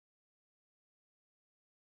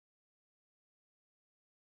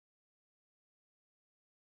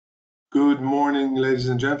Good morning, ladies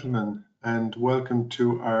and gentlemen, and welcome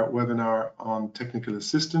to our webinar on technical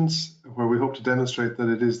assistance, where we hope to demonstrate that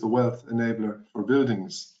it is the wealth enabler for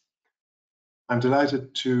buildings. I'm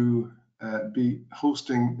delighted to be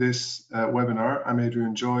hosting this webinar. I'm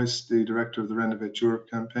Adrian Joyce, the Director of the Renovate Europe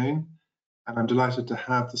campaign, and I'm delighted to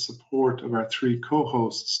have the support of our three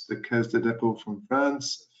co-hosts, the Caisse des Dépôts from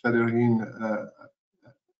France, Federine,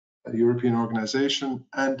 a European organisation,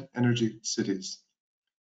 and Energy Cities.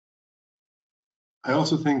 I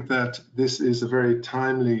also think that this is a very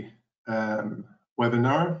timely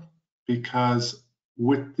webinar because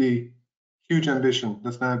with the huge ambition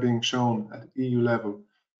that's now being shown at EU level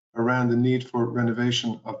around the need for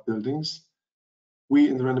renovation of buildings, we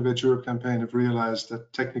in the Renovate Europe campaign have realised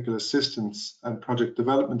that technical assistance and project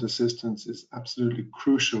development assistance is absolutely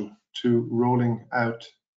crucial to rolling out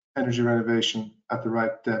energy renovation at the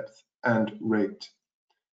right depth and rate.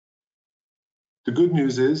 The good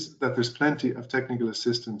news is that there's plenty of technical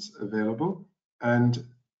assistance available and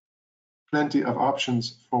plenty of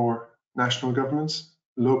options for national governments,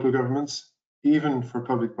 local governments, even for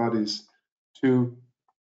public bodies to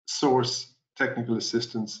source technical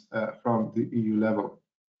assistance from the EU level.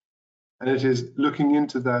 And it is looking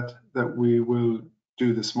into that we will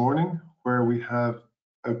do this morning, where we have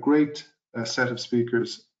a great set of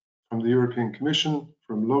speakers from the European Commission,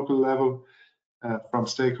 from local level, from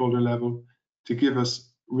stakeholder level, to give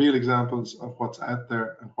us real examples of what's out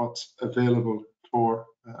there and what's available for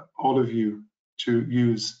all of you to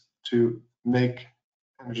use to make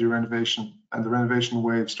energy renovation and the Renovation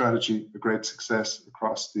Wave strategy a great success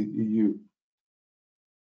across the EU.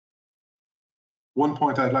 One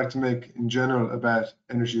point I'd like to make in general about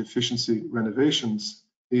energy efficiency renovations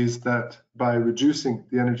is that by reducing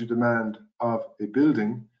the energy demand of a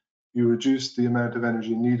building, you reduce the amount of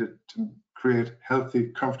energy needed to create healthy,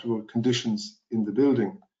 comfortable conditions in the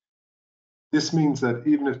building. This means that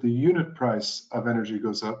even if the unit price of energy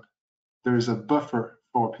goes up, there is a buffer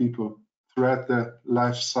for people throughout the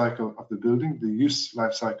life cycle of the building, the use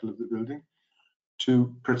life cycle of the building,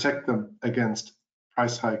 to protect them against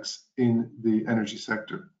price hikes in the energy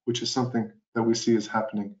sector, which is something that we see is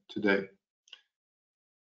happening today.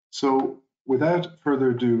 So without further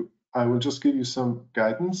ado, I will just give you some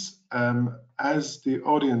guidance. As the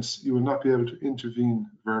audience, you will not be able to intervene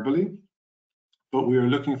verbally, but we are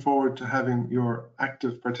looking forward to having your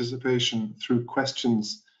active participation through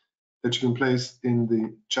questions that you can place in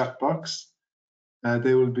the chat box.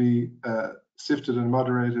 They will be sifted and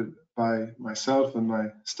moderated by myself and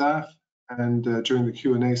my staff. And during the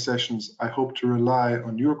Q&A sessions, I hope to rely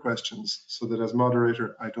on your questions so that as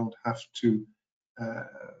moderator, I don't have to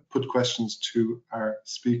put questions to our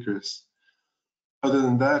speakers. Other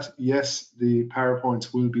than that, yes, the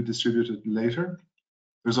PowerPoints will be distributed later.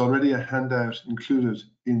 There's already a handout included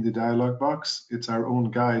in the dialog box. It's our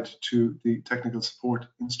own guide to the technical support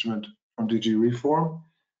instrument from DG Reform.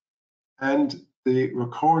 And the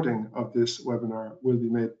recording of this webinar will be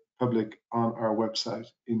made public on our website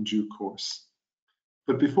in due course.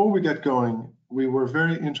 But before we get going, we were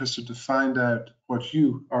very interested to find out what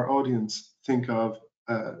you, our audience, think of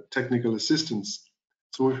technical assistance.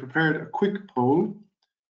 So we prepared a quick poll.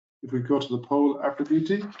 If we go to the poll,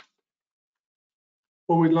 Aphrodite,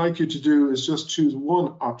 what we'd like you to do is just choose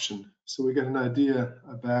one option so we get an idea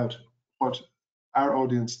about what our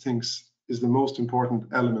audience thinks is the most important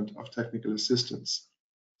element of technical assistance.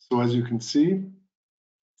 So as you can see,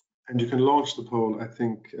 and you can launch the poll, I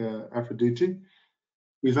think, Aphrodite,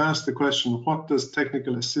 we've asked the question, what does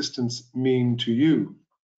technical assistance mean to you?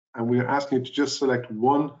 And we're asking you to just select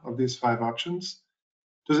one of these 5 options.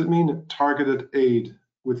 Does it mean targeted aid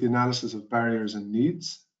with the analysis of barriers and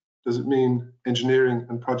needs? Does it mean engineering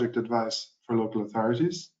and project advice for local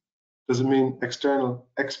authorities? Does it mean external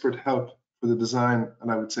expert help for the design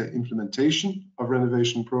and I would say implementation of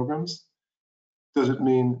renovation programs? Does it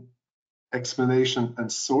mean explanation and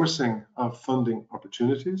sourcing of funding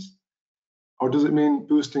opportunities? Or does it mean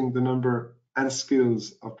boosting the number and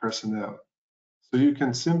skills of personnel? So you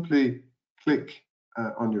can simply click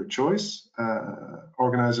on your choice.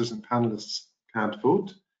 Organisers and panelists can't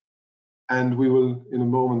vote. And we will, in a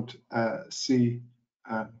moment, see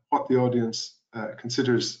what the audience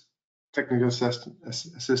considers technical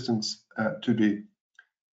assistance to be.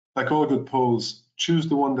 Like all good polls, choose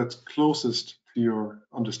the one that's closest to your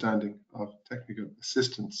understanding of technical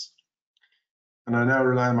assistance. And I now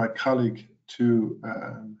rely on my colleague to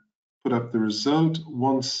put up the result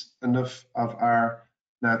once enough of our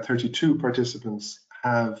now 32 participants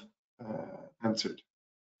have answered.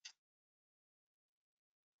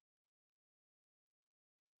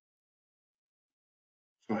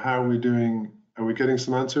 So how are we doing Are we getting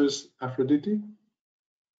some answers, Aphrodite?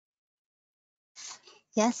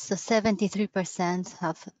 Yes, so 73%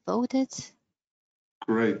 have voted.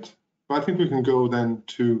 Great. Well, I think we can go then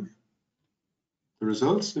to the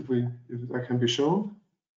results, if that can be shown.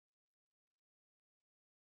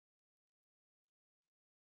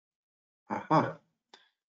 Aha.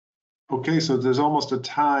 Okay, so there's almost a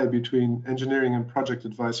tie between engineering and project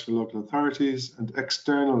advice for local authorities and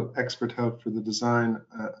external expert help for the design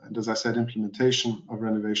and, as I said, implementation of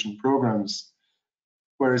renovation programs.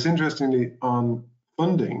 Whereas interestingly, on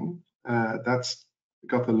funding, that's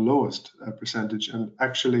got the lowest percentage. And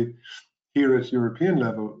actually, here at European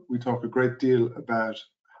level, we talk a great deal about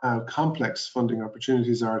how complex funding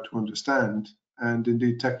opportunities are to understand. And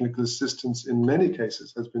indeed, technical assistance in many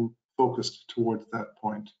cases has been focused towards that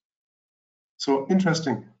point. So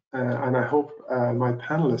interesting, and I hope my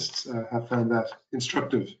panelists have found that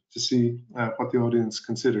instructive to see what the audience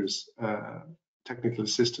considers technical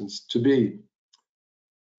assistance to be.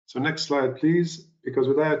 So next slide, please, because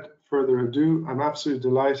without further ado, I'm absolutely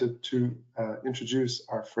delighted to introduce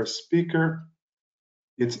our first speaker.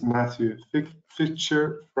 It's Matthew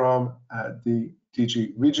Fischer from the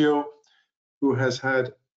DG Regio, who has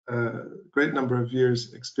had a great number of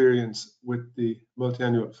years experience with the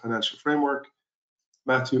multi-annual financial framework.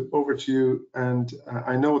 Matthew, over to you. And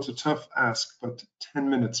I know it's a tough ask, but 10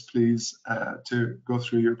 minutes, please, to go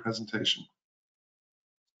through your presentation.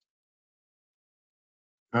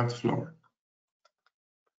 You have the floor.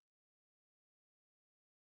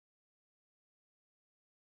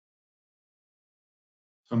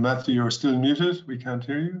 So Matthew, you're still muted. We can't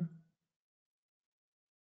hear you.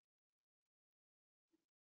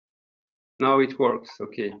 Now it works.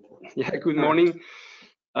 Okay. Yeah, good morning.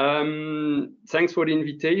 Thanks for the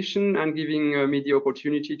invitation and giving me the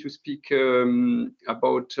opportunity to speak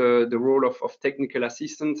about the role of technical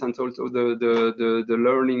assistance and also the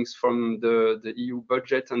learnings from the EU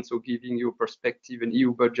budget, and so giving you perspective, an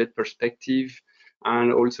EU budget perspective,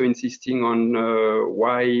 and also insisting on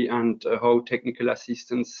why and how technical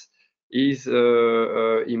assistance is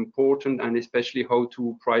important, and especially how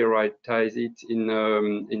to prioritize it in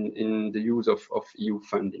the use of EU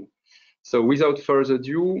funding. So without further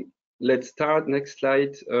ado, let's start. Next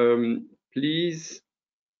slide, please.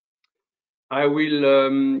 I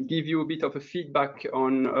will give you a bit of a feedback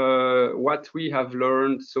on what we have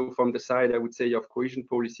learned. So from the side, I would say, of cohesion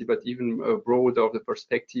policy, but even broader the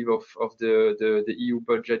perspective of the EU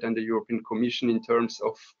budget and the European Commission in terms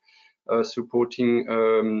of supporting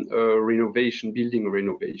renovation, building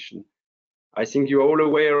renovation. I think you're all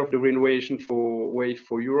aware of the Renovation Wave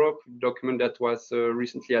for Europe document that was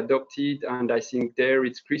recently adopted, and I think there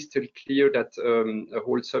it's crystal clear that a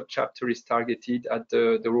whole subchapter is targeted at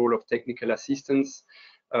the role of technical assistance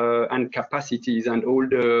and capacities and all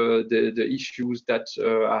the issues that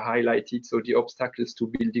are highlighted, so the obstacles to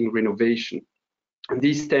building renovation. And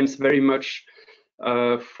this stems very much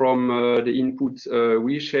from the input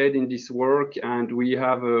we shared in this work, and we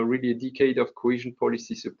have really a decade of cohesion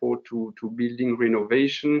policy support to building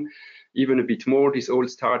renovation, even a bit more. This all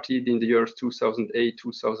started in the years 2008,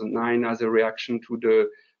 2009 as a reaction to the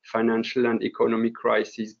financial and economic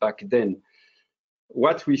crisis back then.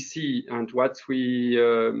 What we see and what we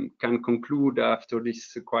can conclude after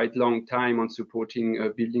this quite long time on supporting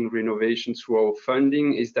building renovation through our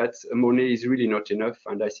funding is that money is really not enough,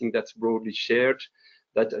 and I think that's broadly shared,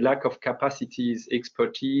 that lack of capacities,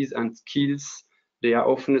 expertise and skills, they are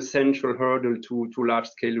often a central hurdle to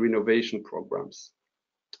large-scale renovation programs.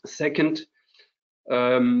 Second,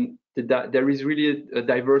 there is really a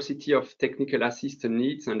diversity of technical assistance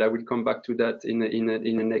needs, and I will come back to that in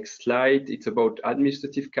the next slide. It's about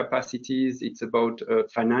administrative capacities, it's about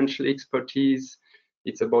financial expertise,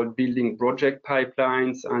 it's about building project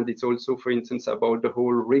pipelines, and it's also, for instance, about the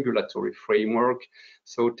whole regulatory framework.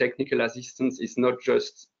 So technical assistance is not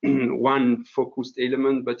just one focused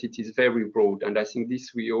element, but it is very broad, and I think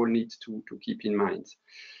this we all need to keep in mind.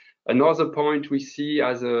 Another point we see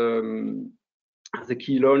as a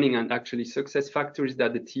key learning and actually success factor is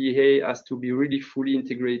that the TEA has to be really fully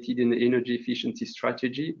integrated in the energy efficiency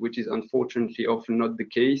strategy, which is unfortunately often not the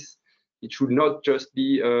case. It should not just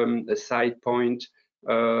be a side point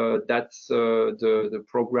that the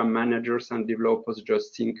program managers and developers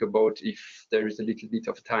just think about if there is a little bit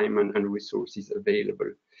of time and resources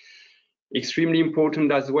available. Extremely important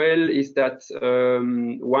as well is that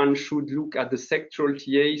one should look at the sectoral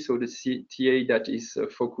TA, so the TA that is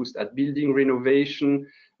focused at building renovation,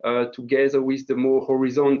 together with the more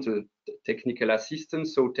horizontal technical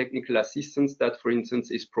assistance. So technical assistance that, for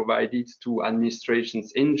instance, is provided to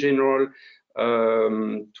administrations in general,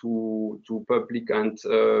 to public and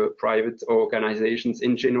private organizations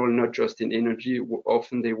in general, not just in energy.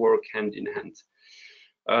 Often they work hand in hand.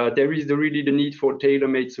 There is really the need for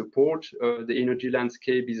tailor-made support. The energy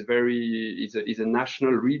landscape is a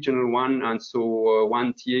national, regional one, and so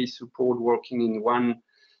one TA support working in one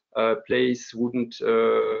place wouldn't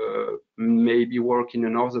maybe work in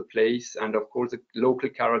another place. And of course, the local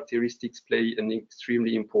characteristics play an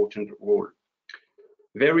extremely important role.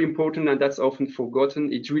 Very important, and that's often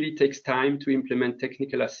forgotten, it really takes time to implement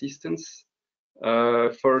technical assistance.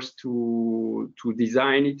 First to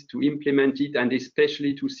design it, to implement it, and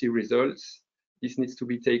especially to see results. This needs to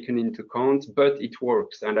be taken into account, but it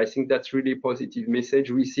works. And I think that's really a positive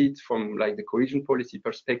message. We see it from like the cohesion policy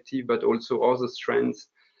perspective, but also other strands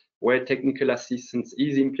where technical assistance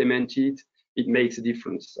is implemented, it makes a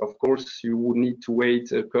difference. Of course, you would need to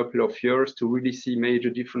wait a couple of years to really see major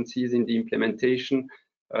differences in the implementation,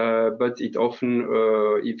 but it often,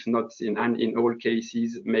 if not in all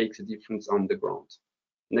cases, makes a difference on the ground.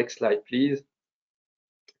 Next slide, please.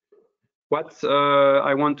 What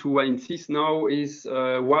I want to insist now is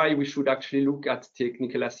why we should actually look at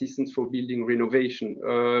technical assistance for building renovation.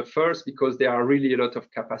 First, because there are really a lot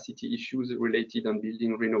of capacity issues related on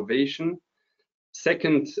building renovation.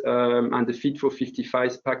 Second, and the Fit for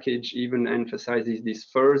 55 package even emphasizes this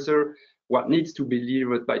further, what needs to be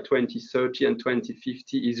delivered by 2030 and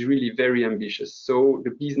 2050 is really very ambitious. So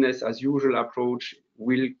the business as usual approach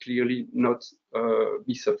will clearly not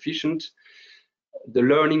be sufficient. The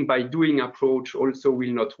learning by doing approach also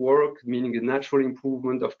will not work, meaning the natural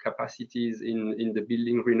improvement of capacities in the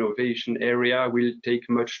building renovation area will take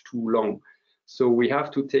much too long. So we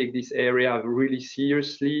have to take this area really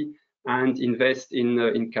seriously and invest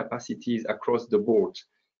in capacities across the board.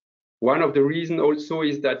 One of the reasons also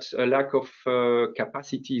is that a lack of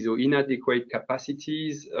capacities or inadequate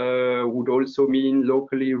capacities would also mean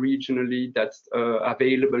locally, regionally, that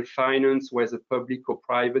available finance, whether public or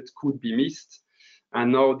private, could be missed.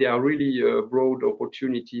 And now there are really broad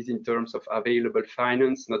opportunities in terms of available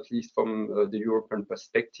finance, not least from the European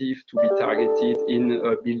perspective, to be targeted in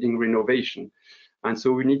building renovation. And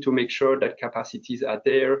so we need to make sure that capacities are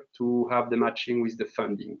there to have the matching with the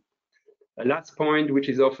funding. A last point, which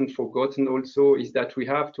is often forgotten also, is that we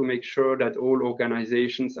have to make sure that all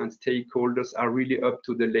organizations and stakeholders are really up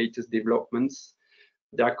to the latest developments.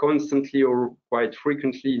 There are constantly or quite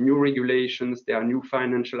frequently new regulations, there are new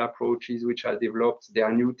financial approaches which are developed, there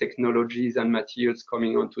are new technologies and materials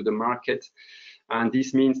coming onto the market. And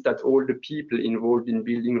this means that all the people involved in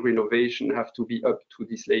building renovation have to be up to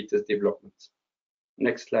this latest development.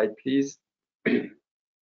 Next slide, please.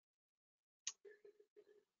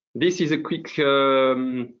 This is a quick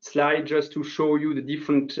slide just to show you the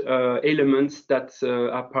different elements that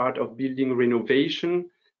are part of building renovation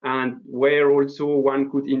and where also one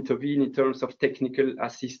could intervene in terms of technical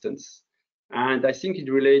assistance. And I think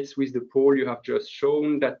it relates with the poll you have just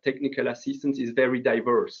shown that technical assistance is very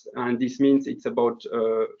diverse. And this means it's about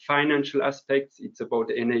financial aspects, it's about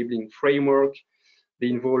the enabling framework, the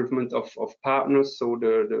involvement of partners, so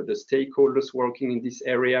the stakeholders working in this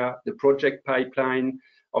area, the project pipeline,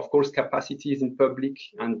 of course, capacities in public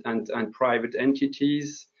and private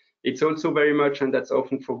entities. It's also very much, and that's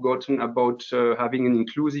often forgotten, about having an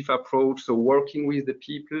inclusive approach, so working with the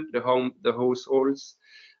people, the households.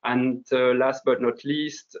 And last but not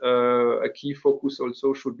least, a key focus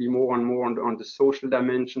also should be more and more on the social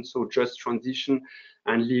dimension, so just transition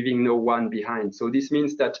and leaving no one behind. So this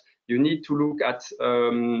means that you need to look at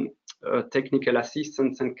technical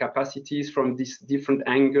assistance and capacities from these different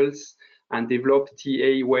angles and develop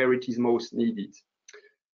TA where it is most needed.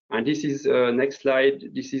 And this is, next slide,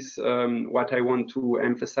 this is what I want to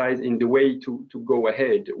emphasize in the way to go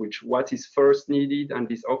ahead, what is first needed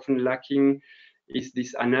and is often lacking is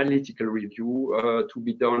this analytical review to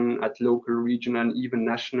be done at local, regional, and even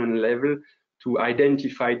national level to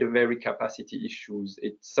identify the very capacity issues.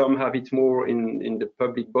 Some have it more in the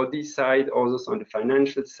public body side, others on the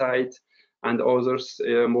financial side, and others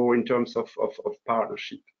more in terms of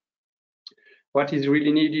partnership. What is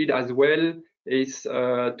really needed as well is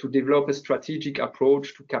to develop a strategic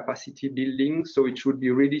approach to capacity building. So it should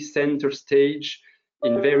be really center stage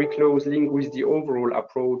in very close link with the overall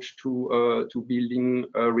approach to building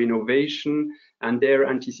renovation. And their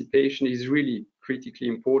anticipation is really critically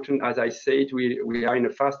important. As I said, we are in a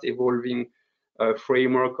fast evolving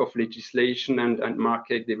framework of legislation and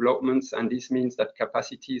market developments. And this means that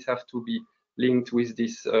capacities have to be linked with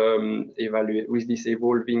this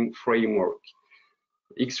evolving framework.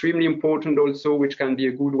 Extremely important also, which can be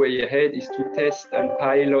a good way ahead, is to test and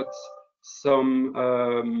pilot some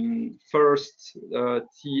first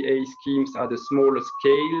TA schemes at a smaller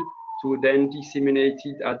scale to then disseminate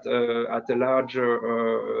it at a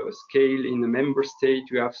larger scale in the member state.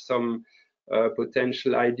 We have some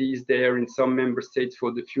potential ideas there in some member states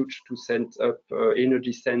for the future to set up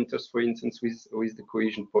energy centers, for instance, with the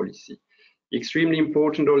cohesion policy. Extremely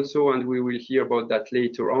important also, and we will hear about that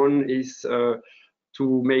later on, is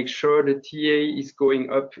to make sure the TA is going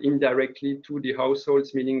up indirectly to the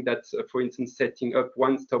households, meaning that, for instance, setting up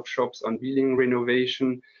one-stop shops on building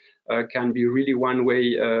renovation can be really one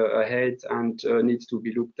way ahead and needs to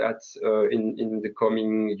be looked at in the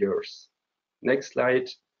coming years. Next slide,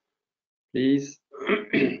 please.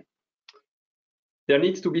 There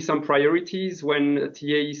needs to be some priorities when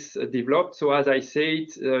TA is developed. So as I said,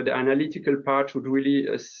 the analytical part should really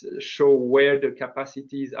show where the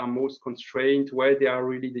capacities are most constrained, where there are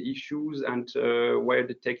really the issues, and where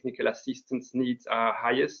the technical assistance needs are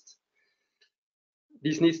highest.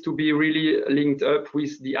 This needs to be really linked up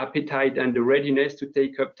with the appetite and the readiness to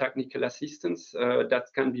take up technical assistance. That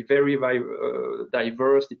can be very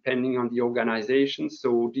diverse depending on the organization.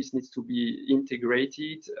 So this needs to be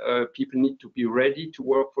integrated. People need to be ready to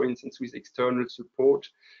work, for instance, with external support.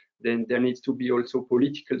 Then there needs to be also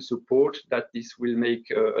political support that this will make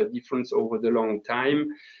a difference over the long time.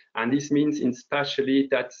 And this means especially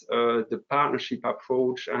that the partnership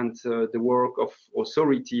approach and the work of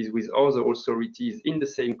authorities with other authorities in the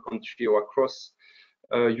same country or across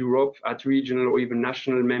Europe at regional or even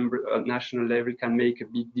national level can make a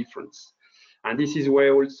big difference. And this is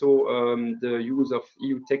where also the use of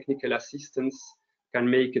EU technical assistance can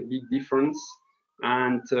make a big difference.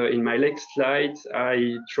 And in my next slide,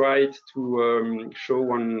 I tried to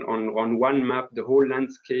show on one map the whole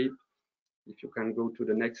landscape. If you can go to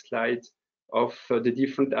the next slide, of the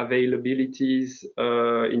different availabilities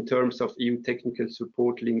in terms of EU technical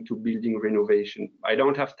support linked to building renovation. I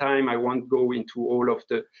don't have time, I won't go into all of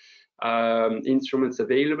the instruments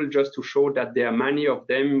available, just to show that there are many of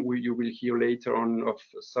them. You will hear later on of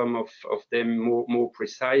some of them more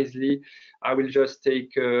precisely. I will just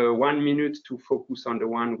take 1 minute to focus on the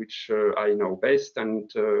one which I know best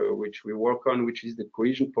and which we work on, which is the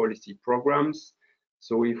cohesion policy programs.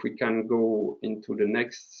 So if we can go into the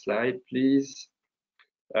next slide, please.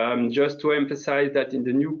 Just to emphasize that in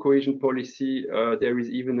the new cohesion policy, there is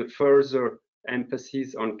even a further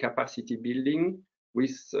emphasis on capacity building,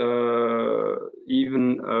 with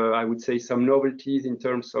even, I would say, some novelties in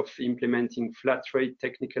terms of implementing flat rate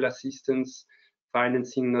technical assistance,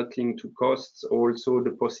 financing not linked to costs, also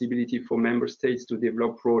the possibility for member states to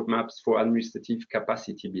develop roadmaps for administrative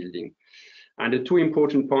capacity building. And the two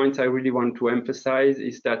important points I really want to emphasize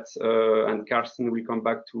is that, and Carsten will come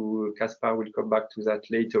back to, Kaspar will come back to that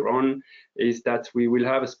later on, is that we will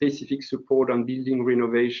have a specific support on building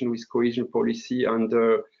renovation with cohesion policy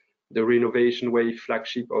under the Renovation Wave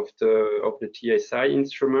flagship of the TSI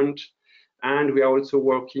instrument. And we are also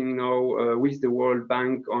working now with the World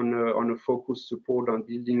Bank on a focused support on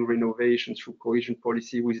building renovation through cohesion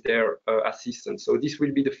policy with their assistance. So this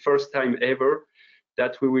will be the first time ever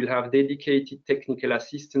that we will have dedicated technical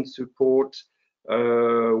assistance support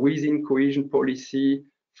within cohesion policy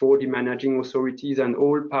for the managing authorities and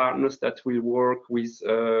all partners that will work with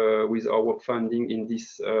our funding in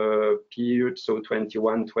this period, so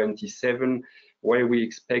 21-27, where we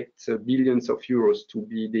expect billions of euros to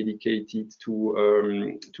be dedicated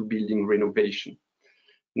to building renovation.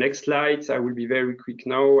 Next slide. I will be very quick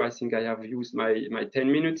now. I think I have used my 10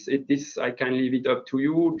 minutes. I can leave it up to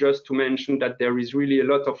you, just to mention that there is really a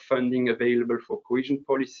lot of funding available for cohesion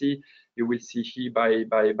policy. You will see here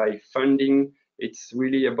by funding. It's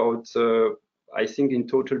really about, I think, in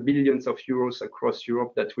total billions of euros across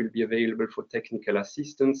Europe that will be available for technical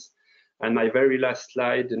assistance. And my very last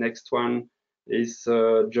slide, the next one, is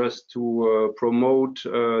just to promote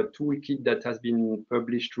a toolkit that has been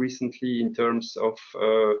published recently in terms of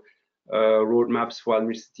roadmaps for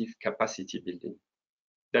administrative capacity building.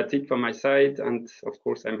 That's it from my side, and of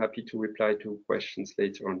course I'm happy to reply to questions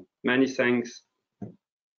later on. Many thanks.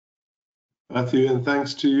 Matthew, and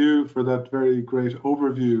thanks to you for that very great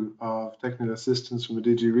overview of technical assistance from a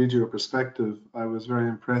DG Regio perspective. I was very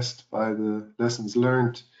impressed by the lessons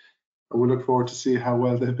learned. And we look forward to see how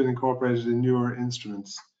well they've been incorporated in your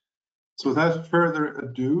instruments. So without further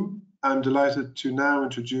ado, I'm delighted to now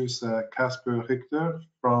introduce Kaspar Richter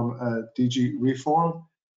from DG Reform.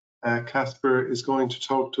 Kaspar is going to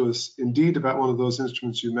talk to us indeed about one of those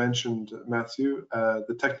instruments you mentioned, Matthew,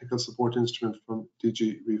 the technical support instrument from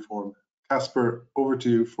DG Reform. Kaspar, over to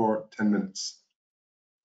you for 10 minutes.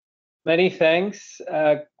 Many thanks.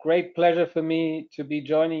 Great pleasure for me to be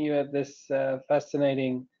joining you at this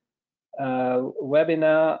fascinating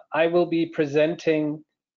webinar, I will be presenting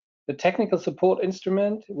the technical support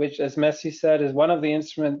instrument, which, as Messi said, is one of the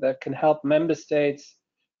instruments that can help member states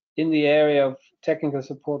in the area of technical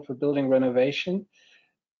support for building renovation.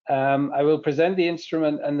 I will present the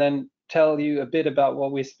instrument and then tell you a bit about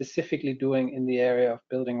what we're specifically doing in the area of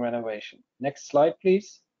building renovation. Next slide,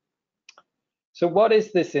 please. So what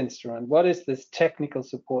is this instrument? What is this technical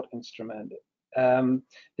support instrument?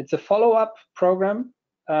 It's a follow-up program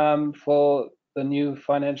for the new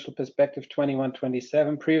financial perspective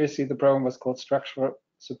 21-27. Previously, the program was called Structural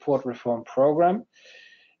Support Reform Program.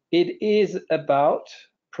 It is about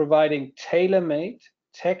providing tailor-made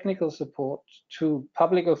technical support to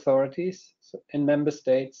public authorities in member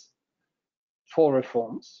states for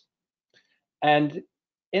reforms. And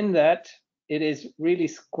in that, it is really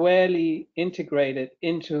squarely integrated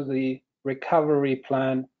into the recovery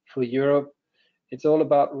plan for Europe. It's all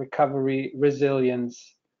about recovery,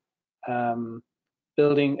 resilience,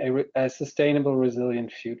 building a sustainable,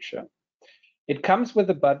 resilient future. It comes with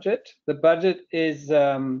a budget. The budget is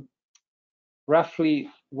roughly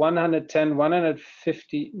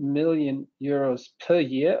 110–150 million euros per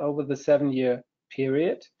year over the 7-year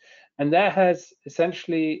period. And that has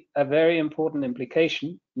essentially a very important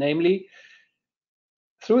implication, namely,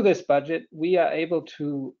 through this budget, we are able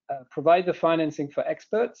to provide the financing for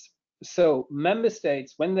experts. So member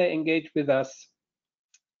states, when they engage with us,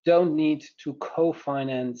 don't need to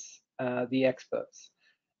co-finance the experts.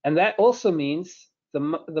 And that also means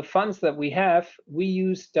the funds that we have, we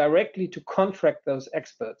use directly to contract those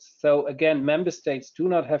experts. So again, member states do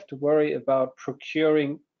not have to worry about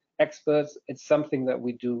procuring experts. It's something that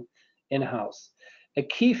we do in-house. A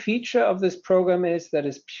key feature of this program is that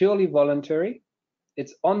it's purely voluntary.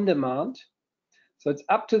 It's on demand. So it's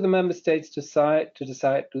up to the member states to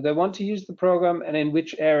decide, do they want to use the program, and in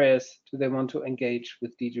which areas do they want to engage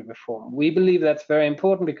with DG reform. We believe that's very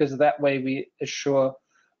important because that way we assure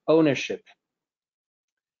ownership.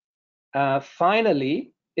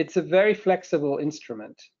 Finally, it's a very flexible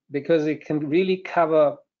instrument because it can really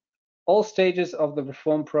cover all stages of the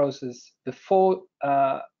reform process before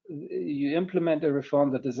you implement a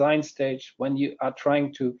reform, the design stage, when you are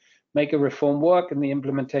trying to make a reform work in the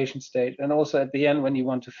implementation stage, and also at the end when you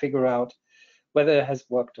want to figure out whether it has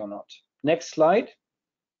worked or not. Next slide.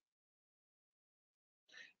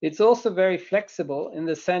 It's also very flexible in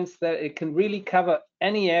the sense that it can really cover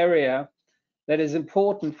any area that is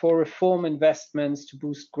important for reform investments to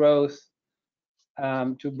boost growth,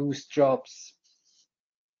 to boost jobs,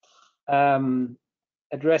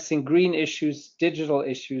 addressing green issues, digital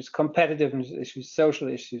issues, competitiveness issues, social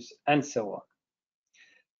issues, and so on.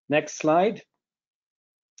 Next slide.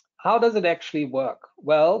 How does it actually work?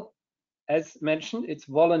 Well, as mentioned, it's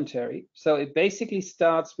voluntary. So it basically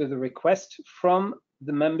starts with a request from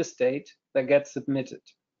the member state that gets submitted.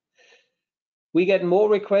 We get more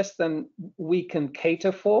requests than we can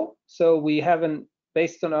cater for. So we haven't,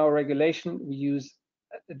 based on our regulation, we use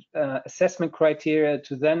assessment criteria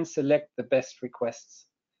to then select the best requests.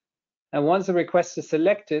 And once the request is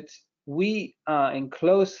selected, we are in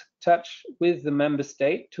close touch with the member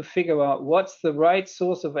state to figure out what's the right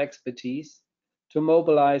source of expertise to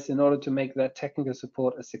mobilize in order to make that technical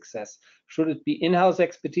support a success. Should it be in-house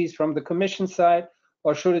expertise from the Commission side,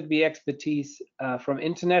 or should it be expertise from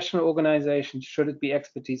international organizations? Should it be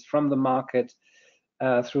expertise from the market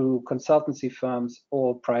through consultancy firms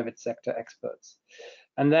or private sector experts?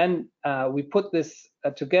 And then we put this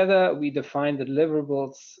together, we define the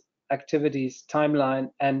deliverables, activities, timeline,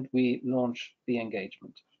 and we launch the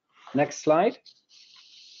engagement. Next slide.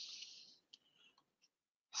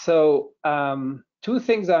 So two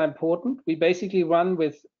things are important. We basically run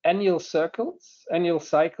with annual cycles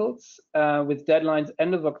with deadlines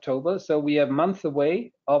end of October. So we are a month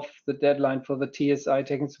away of the deadline for the TSI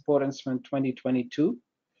Technical Support Instrument 2022.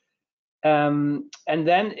 And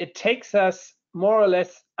then it takes us more or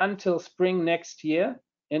less until spring next year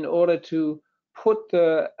in order to put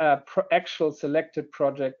the actual selected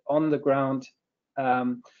project on the ground.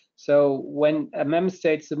 So when a member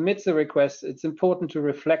state submits a request, it's important to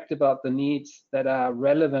reflect about the needs that are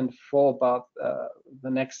relevant for about the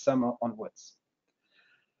next summer onwards.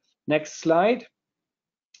 Next slide.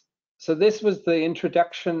 So this was the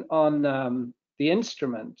introduction on the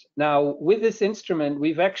instrument. Now, with this instrument,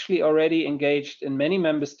 we've actually already engaged in many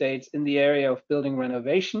member states in the area of building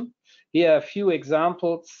renovation. Here are a few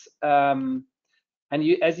examples. And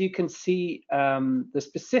as you can see, the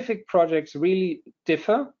specific projects really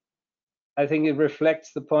differ. I think it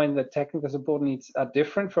reflects the point that technical support needs are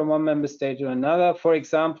different from one member state to another. For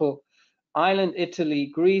example, Ireland, Italy,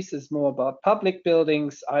 Greece is more about public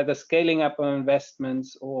buildings, either scaling up on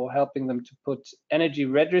investments or helping them to put energy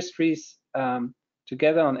registries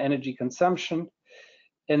together on energy consumption.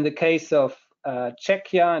 In the case of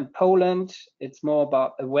Czechia and Poland, it's more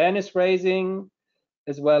about awareness raising,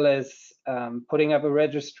 as well as putting up a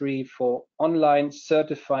registry for online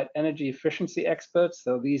certified energy efficiency experts.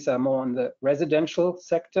 So these are more in the residential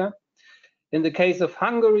sector. In the case of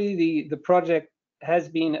Hungary, the project has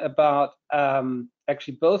been about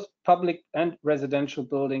actually both public and residential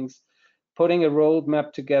buildings, putting a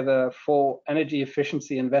roadmap together for energy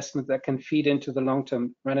efficiency investment that can feed into the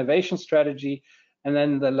long-term renovation strategy. And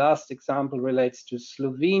then the last example relates to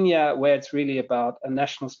Slovenia, where it's really about a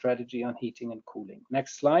national strategy on heating and cooling.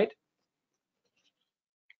 Next slide.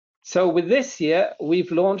 So with this year,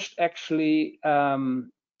 we've launched actually a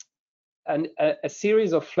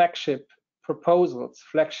series of flagship proposals,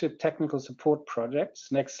 flagship technical support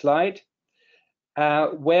projects. Next slide.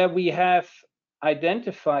 Where we have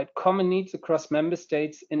identified common needs across member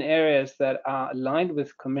states in areas that are aligned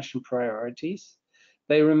with Commission priorities.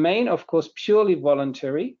 They remain, of course, purely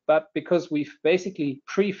voluntary, but because we've basically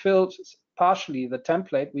pre-filled partially the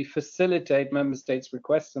template, we facilitate member states'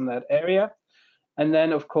 requests in that area. And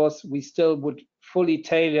then, of course, we still would fully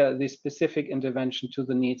tailor the specific intervention to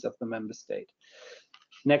the needs of the member state.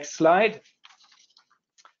 Next slide.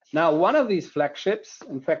 Now, one of these flagships,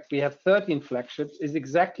 in fact, we have 13 flagships, is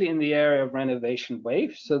exactly in the area of Renovation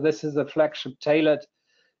Wave. So this is a flagship tailored,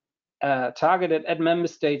 targeted at member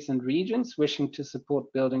states and regions wishing to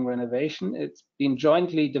support building renovation. It's been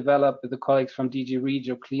jointly developed with the colleagues from DG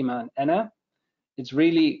Regio, Klima and ENA. It's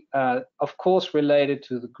really, of course, related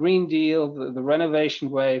to the Green Deal, the Renovation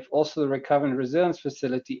Wave, also the Recovery and Resilience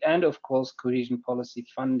Facility, and of course, cohesion policy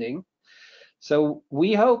funding. So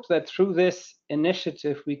we hope that through this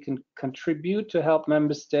initiative, we can contribute to help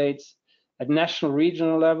member states at national,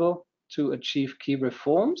 regional level to achieve key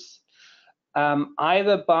reforms,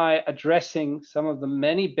 either by addressing some of the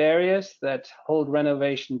many barriers that hold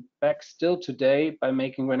renovation back still today by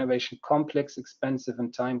making renovation complex, expensive,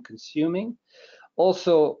 and time-consuming.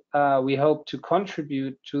 Also, we hope to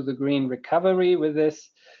contribute to the green recovery with this,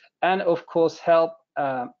 and of course, help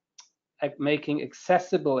at making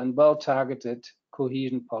accessible and well-targeted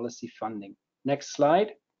cohesion policy funding. Next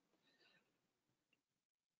slide.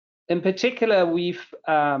 In particular, we've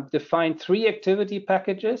defined 3 activity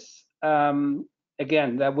packages.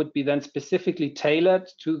 Again, that would be then specifically tailored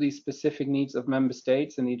to the specific needs of member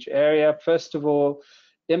states in each area. First of all,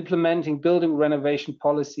 implementing building renovation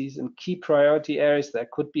policies in key priority areas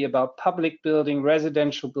that could be about public building,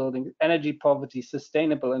 residential building, energy poverty,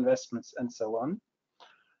 sustainable investments, and so on.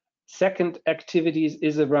 Second activities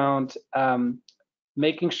is around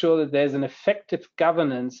making sure that there's an effective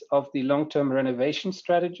governance of the long-term renovation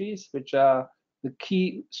strategies, which are the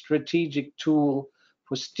key strategic tool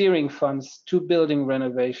for steering funds to building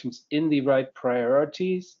renovations in the right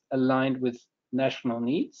priorities aligned with national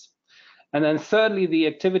needs. And then thirdly, the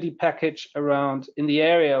activity package around in the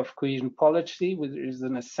area of cohesion policy, which is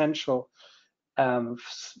an essential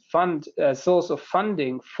source of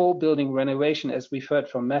funding for building renovation, as we've heard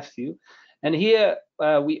from Matthew. And here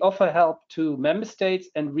we offer help to member states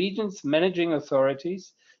and regions managing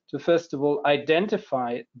authorities to, first of all,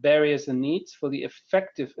 identify barriers and needs for the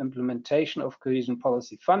effective implementation of cohesion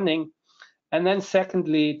policy funding. And then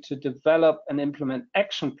secondly, to develop and implement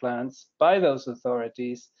action plans by those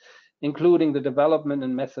authorities, including the development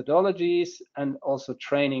and methodologies and also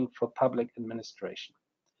training for public administration.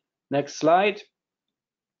 Next slide.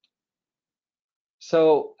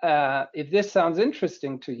 So if this sounds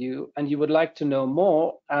interesting to you and you would like to know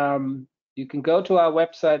more, you can go to our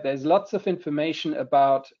website. There's lots of information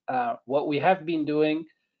about what we have been doing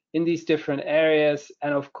in these different areas.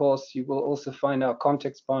 And of course, you will also find our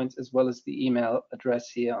contact points as well as the email address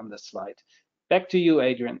here on the slide. Back to you,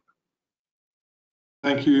 Adrian.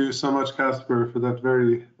 Thank you so much, Casper, for that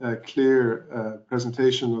very clear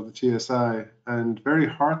presentation of the TSI, and very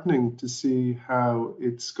heartening to see how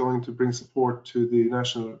it's going to bring support to the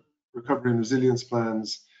national recovery and resilience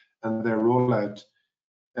plans and their rollout.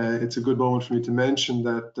 It's a good moment for me to mention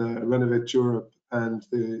that Renovate Europe and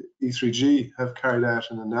the E3G have carried out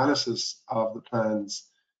an analysis of the plans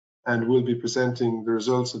and will be presenting the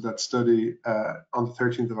results of that study on the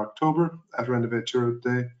 13th of October at Renovate Europe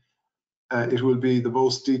Day. It will be the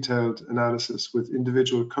most detailed analysis with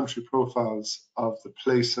individual country profiles of the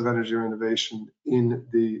place of energy renovation in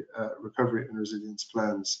the recovery and resilience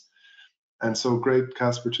plans. And so great,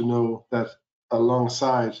 Casper, to know that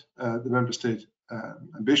alongside the member state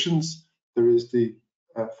ambitions, there is the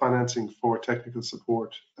financing for technical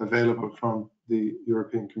support available from the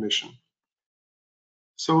European Commission.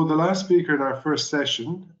 So the last speaker in our first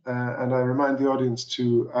session, and I remind the audience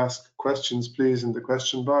to ask questions, please, in the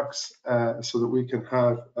question box so that we can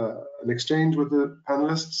have an exchange with the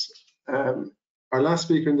panelists. Our last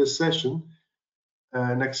speaker in this session,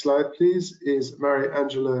 next slide, please, is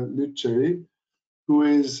Mary-Angela Luceri, who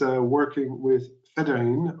is working with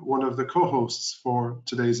Federine, one of the co-hosts for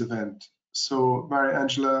today's event. So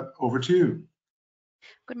Mary-Angela, over to you.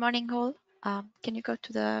 Good morning, all. Can you go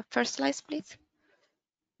to the first slide, please?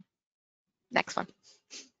 Next one.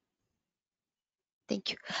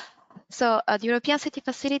 Thank you. So the European City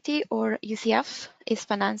Facility, or UCF, is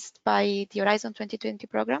financed by the Horizon 2020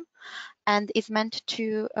 program and is meant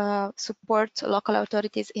to support local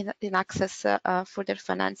authorities in access for their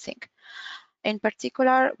financing. In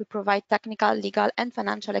particular, we provide technical, legal, and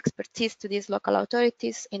financial expertise to these local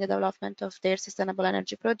authorities in the development of their sustainable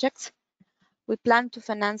energy projects. We plan to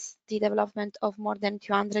finance the development of more than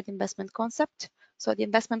 200 investment concepts. So the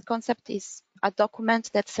investment concept is a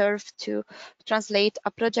document that serves to translate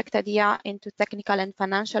a project idea into technical and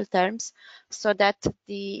financial terms so that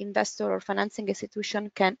the investor or financing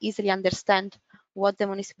institution can easily understand what the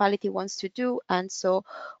municipality wants to do and so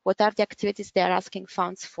what are the activities they are asking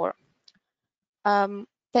funds for.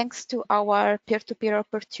 Thanks to our peer-to-peer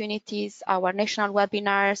opportunities, our national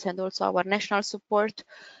webinars, and also our national support,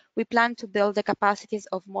 we plan to build the capacities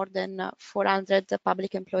of more than 400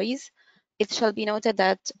 public employees. It shall be noted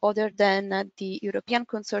that other than the European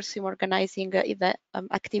consortium organizing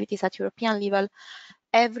activities at European level,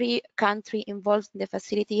 every country involved in the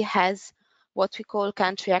facility has what we call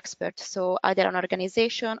country experts. So either an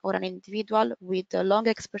organization or an individual with a long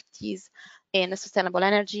expertise in sustainable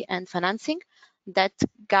energy and financing that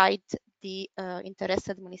guide the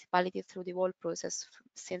interested municipality through the whole process,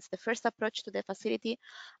 since the first approach to the facility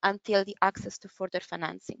until the access to further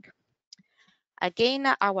financing. Again,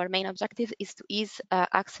 our main objective is to ease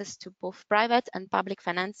access to both private and public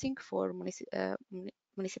financing for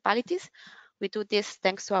municipalities. We do this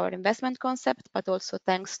thanks to our investment concept, but also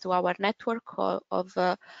thanks to our network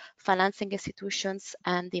of financing institutions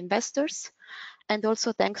and investors, and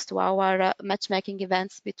also thanks to our matchmaking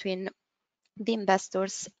events between the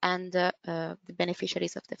investors and the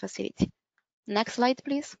beneficiaries of the facility. Next slide,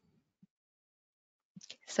 please.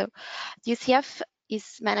 So UCF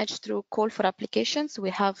is managed through call for applications.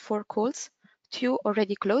 We have 4 calls, 2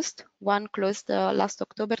 already closed. One closed last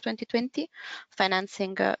October 2020,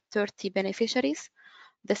 financing 30 beneficiaries.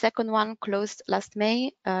 The second one closed last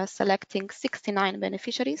May, selecting 69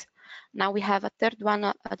 beneficiaries. Now we have a third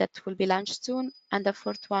one that will be launched soon, and the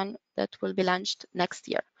fourth one that will be launched next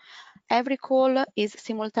year. Every call is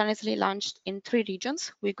simultaneously launched in 3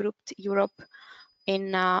 regions. We grouped Europe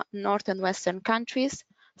in North and Western countries,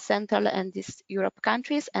 Central and East Europe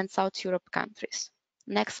countries, and South Europe countries.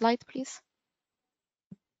 Next slide, please.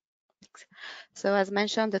 So as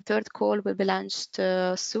mentioned, the third call will be launched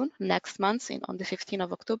soon, next month, on the 15th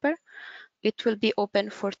of October. It will be open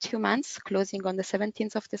for 2 months, closing on the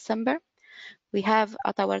 17th of December. We have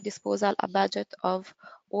at our disposal a budget of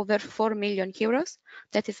over 4 million euros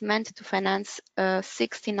that is meant to finance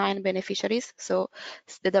 69 beneficiaries. So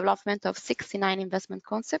the development of 69 investment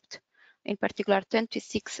concepts, in particular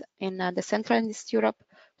 26 in the Central and East Europe,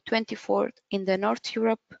 24 in the North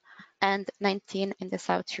Europe, and 19 in the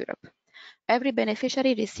South Europe. Every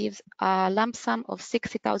beneficiary receives a lump sum of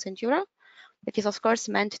 60,000 euro. It is, of course,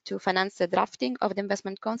 meant to finance the drafting of the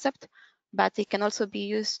investment concept, but it can also be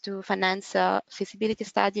used to finance feasibility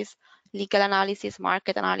studies, legal analysis,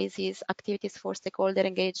 market analysis, activities for stakeholder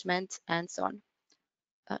engagement, and so on.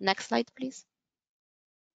 Next slide, please.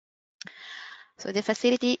 So the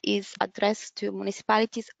facility is addressed to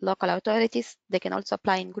municipalities, local authorities. They can also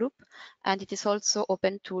apply in group, and it is also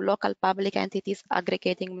open to local public entities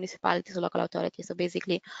aggregating municipalities, local authorities. So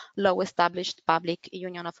basically, low-established public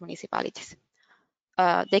union of municipalities.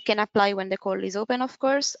 They can apply when the call is open, of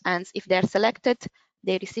course, and if they are selected,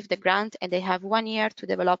 they receive the grant and they have 1 year to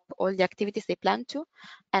develop all the activities they plan to.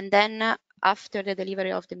 And then after the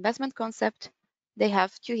delivery of the investment concept, they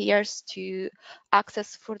have 2 years to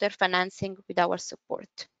access further financing with our support.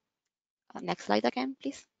 Next slide again,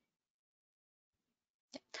 please.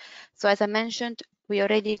 So as I mentioned, we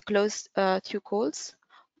already closed 2 calls,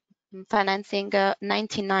 financing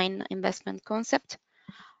 99 investment concept.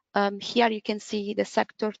 Here you can see the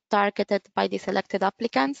sector targeted by the selected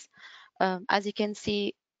applicants. As you can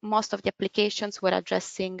see, most of the applications were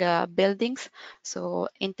addressing buildings, so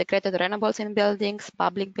integrated renewables in buildings,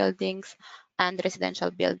 public buildings, and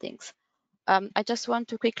residential buildings. I just want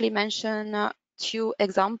to quickly mention 2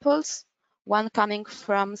 examples, one coming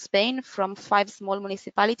from Spain, from 5 small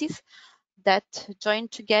municipalities. that join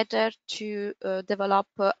together to develop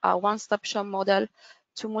a one-stop shop model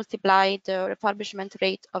to multiply the refurbishment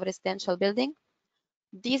rate of residential building.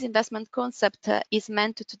 This investment concept is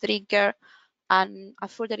meant to trigger a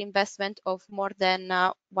further investment of more than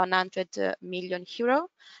 100 million euro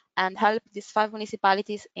and help these 5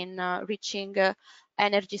 municipalities in reaching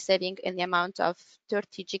energy saving in the amount of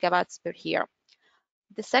 30 gigawatts per year.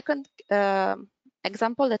 The second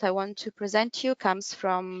example that I want to present to you comes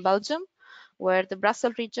from Belgium, where the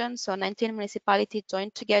Brussels region, so 19 municipalities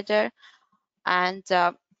joined together, and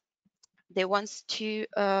they want to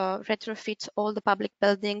retrofit all the public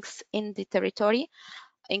buildings in the territory,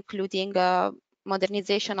 including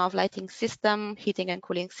modernization of lighting system, heating and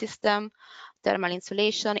cooling system, thermal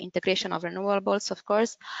insulation, integration of renewables, of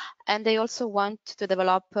course. And they also want to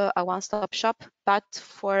develop a one-stop shop, but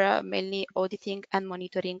for mainly auditing and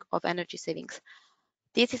monitoring of energy savings.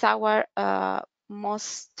 This is our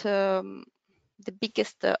the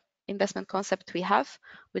biggest investment concept we have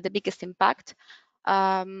with the biggest impact.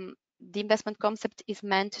 The investment concept is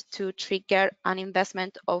meant to trigger an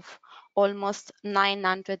investment of almost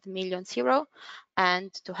 900 million euro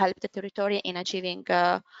and to help the territory in achieving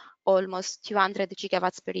almost 200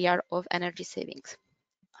 gigawatts per year of energy savings.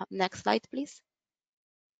 Next slide, please.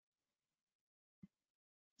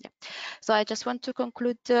 Yeah. So I just want to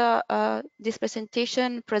conclude this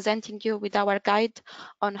presentation presenting you with our guide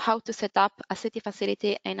on how to set up a city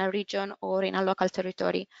facility in a region or in a local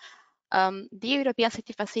territory. The European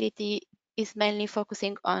City Facility is mainly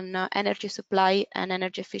focusing on energy supply and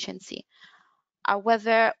energy efficiency.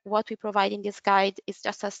 However, what we provide in this guide is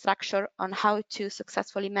just a structure on how to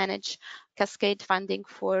successfully manage cascade funding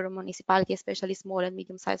for municipalities, especially small and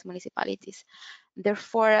medium-sized municipalities.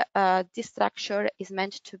 Therefore, this structure is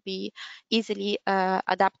meant to be easily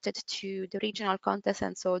adapted to the regional context,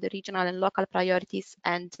 and so the regional and local priorities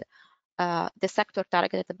and the sector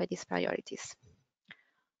targeted by these priorities.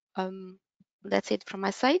 That's it from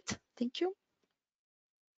my side. Thank you.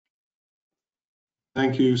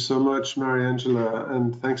 Thank you so much, Mariangela,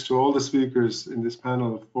 and thanks to all the speakers in this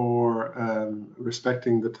panel for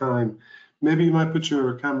respecting the time. Maybe you might put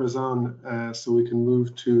your cameras on so we can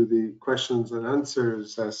move to the questions and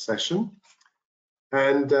answers session.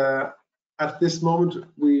 And at this moment,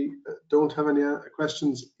 we don't have any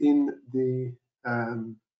questions in the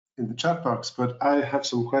chat box, but I have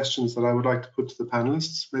some questions that I would like to put to the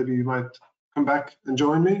panelists. Maybe you might come back and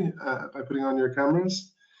join me by putting on your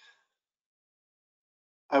cameras.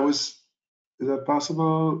 Is that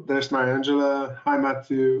possible? There's Mariangela. Hi,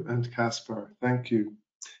 Matthew and Caspar. Thank you.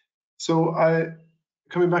 So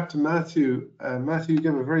coming back to Matthew, Matthew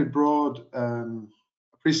gave a very broad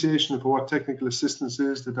appreciation of what technical assistance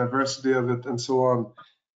is, the diversity of it, and so on.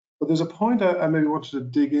 But there's a point I maybe wanted to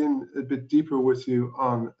dig in a bit deeper with you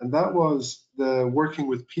on, and that was the working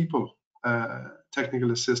with people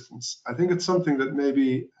technical assistance. I think it's something that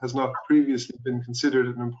maybe has not previously been considered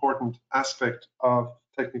an important aspect of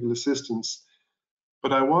technical assistance.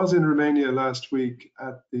 But I was in Romania last week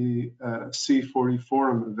at the C40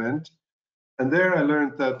 Forum event, and there I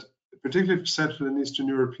learned that, particularly for Central and Eastern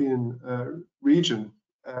European region,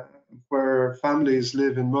 where families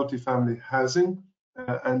live in multifamily housing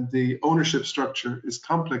and the ownership structure is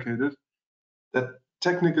complicated, that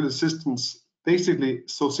technical assistance, basically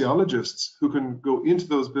sociologists who can go into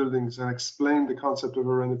those buildings and explain the concept of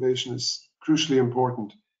a renovation, is crucially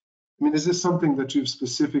important. I mean, is this something that you've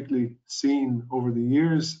specifically seen over the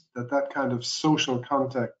years, that kind of social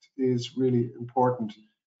contact is really important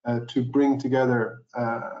to bring together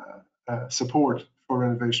support for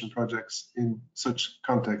renovation projects in such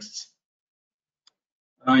contexts?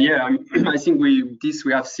 Yeah, I think we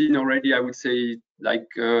have seen already. I would say like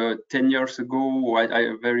 10 years ago.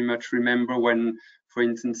 I very much remember when, for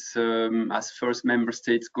instance, as first member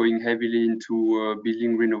states going heavily into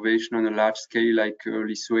building renovation on a large scale, like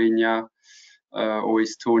Lithuania or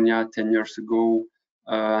Estonia 10 years ago,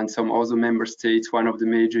 and some other member states, one of the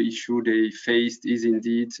major issues they faced is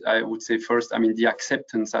indeed, I would say first, I mean, the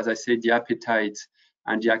acceptance, as I said, the appetite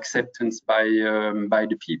and the acceptance by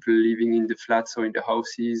the people living in the flats or in the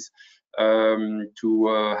houses to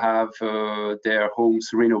have their homes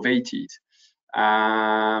renovated.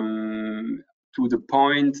 To the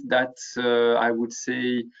point that I would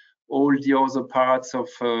say all the other parts of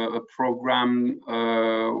a program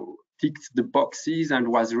ticked the boxes and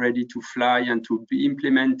was ready to fly and to be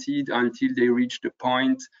implemented until they reached the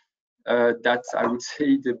point that I would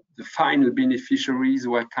say the final beneficiaries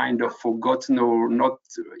were kind of forgotten or not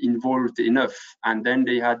involved enough. And then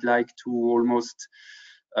they had like to almost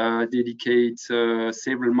dedicate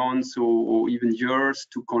several months or even years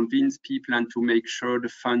to convince people and to make sure the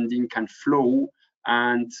funding can flow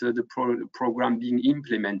and the program being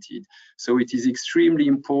implemented. So it is extremely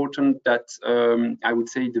important that I would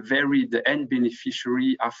say the end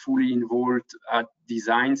beneficiary are fully involved at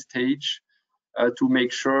design stage to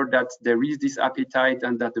make sure that there is this appetite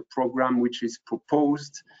and that the program which is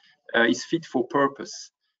proposed is fit for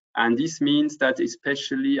purpose. And this means that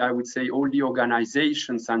especially, I would say, all the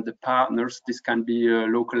organizations and the partners, this can be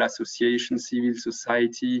local associations, civil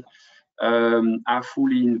society, are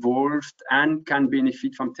fully involved and can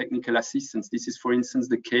benefit from technical assistance. This is, for instance,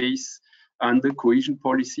 the case under cohesion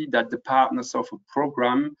policy, that the partners of a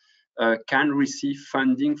program can receive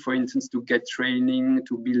funding, for instance, to get training,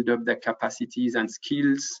 to build up their capacities and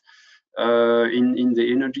skills in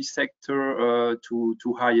the energy sector,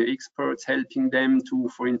 to hire experts, helping them to,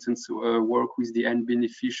 for instance, work with the end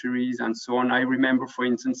beneficiaries and so on. I remember, for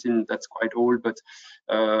instance, that's quite old, but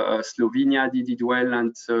Slovenia did it well,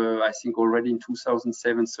 and I think already in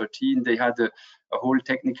 2007-13 they had a whole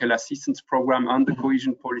technical assistance program under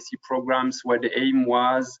cohesion policy programs, where the aim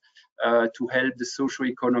was to help the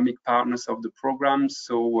socio-economic partners of the programs,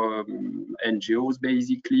 so NGOs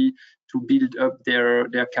basically, to build up their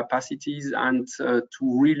capacities and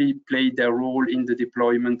to really play their role in the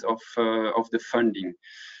deployment of the funding.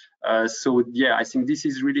 So yeah, I think this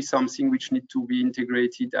is really something which needs to be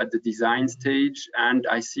integrated at the design stage. And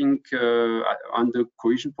I think under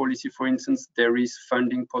cohesion policy, for instance, there is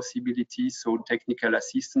funding possibilities, so technical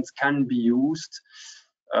assistance can be used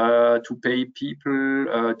to pay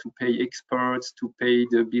people, to pay experts, to pay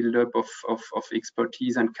the build-up of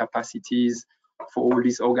expertise and capacities for all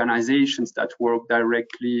these organizations that work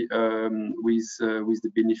directly with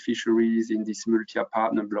the beneficiaries in these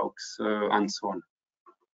multi-partner blocks and so on.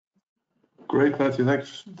 Great, Matthew.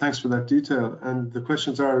 Thanks for that detail. And the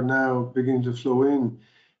questions are now beginning to flow in.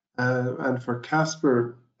 And for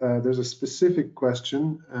Casper, there's a specific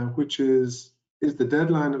question, which is the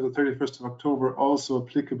deadline of the 31st of October also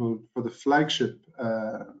applicable for the flagship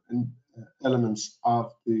elements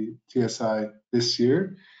of the TSI this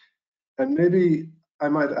year? And maybe I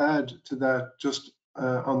might add to that, just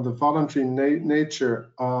on the voluntary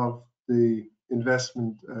nature of the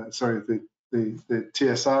investment, the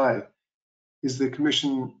TSI, is the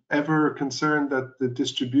Commission ever concerned that the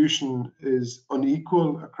distribution is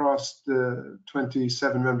unequal across the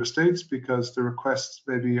 27 member states because the requests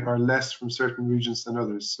maybe are less from certain regions than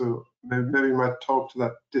others? So maybe we might talk to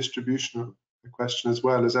that distributional question as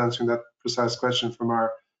well as answering that precise question from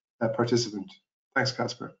our participant. Thanks,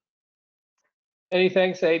 Casper. Many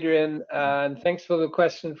thanks, Adrian, and thanks for the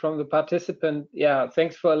question from the participant. Yeah,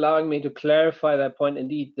 thanks for allowing me to clarify that point.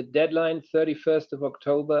 Indeed, the deadline 31st of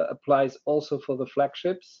October applies also for the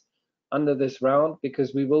flagships under this round,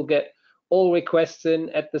 because we will get all requests in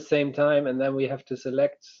at the same time and then we have to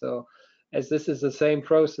select. So as this is the same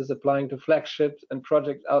process applying to flagships and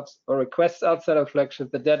project or requests outside of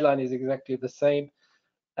flagship, the deadline is exactly the same.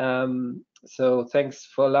 So thanks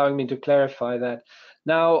for allowing me to clarify that.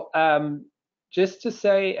 Now, just to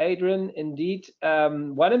say, Adrian, indeed,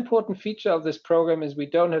 one important feature of this program is we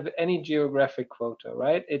don't have any geographic quota,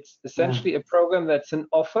 right? It's essentially a program that's an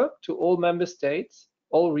offer to all member states,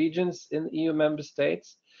 all regions in EU member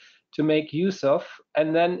states to make use of,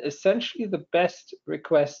 and then essentially the best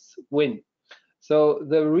requests win. So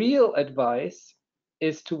the real advice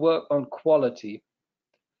is to work on quality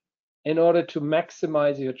in order to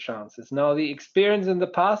maximize your chances. Now, the experience in the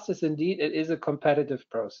past is indeed, it is a competitive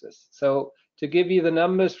process. So to give you the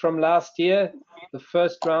numbers from last year, the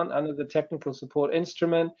first round under the technical support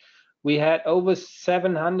instrument, we had over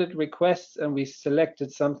 700 requests and we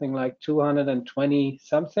selected something like 220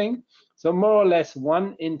 something. So more or less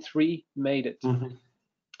 1 in 3 made it.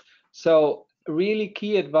 So really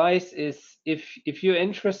key advice is if you're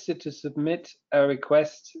interested to submit a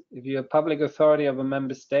request, if you're a public authority of a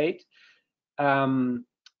member state,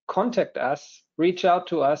 contact us, reach out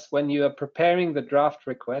to us when you are preparing the draft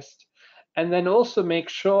request, and then also make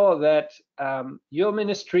sure that your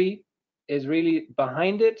ministry is really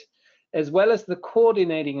behind it, as well as the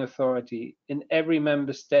coordinating authority in every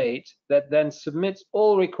member state that then submits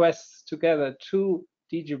all requests together to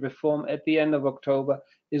DG Reform at the end of October,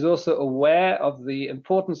 is also aware of the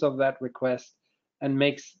importance of that request and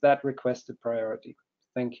makes that request a priority.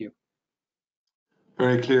 Thank you.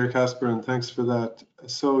 Very clear, Casper, and thanks for that.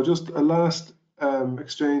 So just a last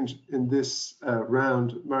exchange in this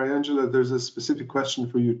round. Mariangela, there's a specific question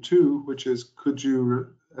for you too, which is, could you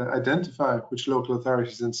identify which local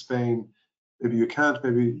authorities in Spain, maybe you can't,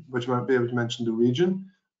 maybe, but you might be able to mention the region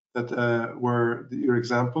that were your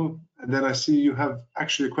example, And then I see you have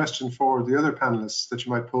actually a question for the other panelists that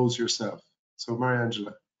you might pose yourself. So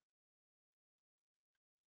Mariangela.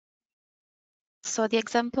 So the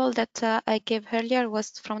example that I gave earlier was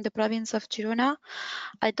from the province of Girona.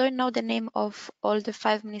 I don't know the name of all the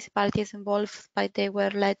 5 municipalities involved, but they were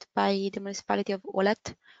led by the municipality of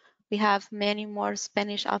Olet. We have many more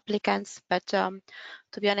Spanish applicants, but to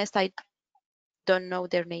be honest, I don't know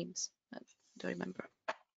their names. I don't remember.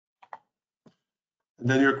 And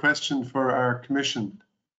then your question for our commission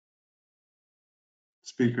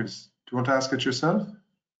speakers. Do you want to ask it yourself?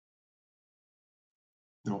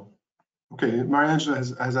 No. Okay, Mariangela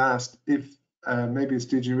has asked if maybe it's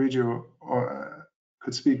DG Regio or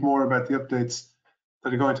could speak more about the updates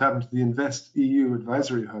that are going to happen to the Invest EU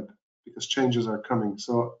Advisory Hub, because changes are coming.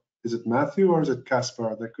 So is it Matthew or is it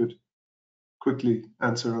Caspar that could quickly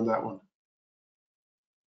answer on that one?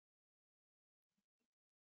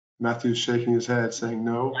 Matthew's shaking his head, saying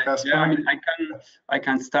no. Caspar? Yeah, I mean, I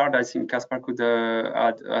can start. I think Caspar could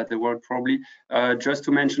add the word probably. Just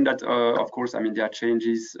to mention that, of course, I mean, there are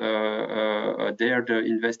changes there. The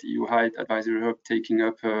Invest EU Advisory Hub taking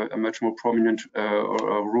up a much more prominent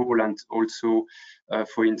role, and also,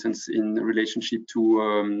 for instance, in relationship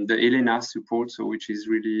to the ELENA support, so which is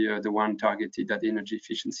really the one targeted at energy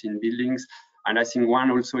efficiency in buildings. And I think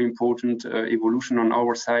one also important evolution on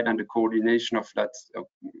our side and the coordination of that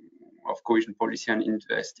of cohesion policy and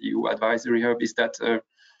Invest EU Advisory Hub is that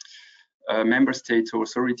member states or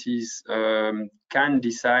authorities can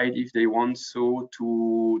decide if they want so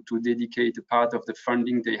to dedicate a part of the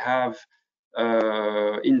funding they have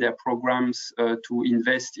in their programs to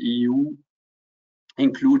Invest EU,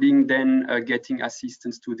 including then getting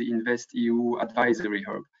assistance to the Invest EU Advisory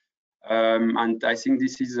Hub. And I think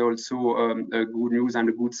this is also a good news and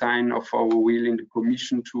a good sign of our will in the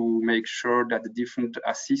Commission to make sure that the different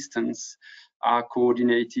assistance are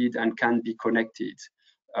coordinated and can be connected.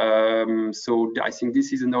 So I think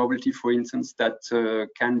this is a novelty, for instance, that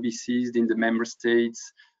can be seized in the member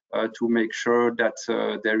states to make sure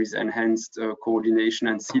that there is enhanced coordination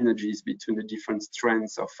and synergies between the different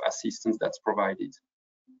strands of assistance that's provided.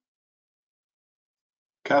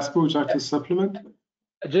 Caspar, would you like to supplement?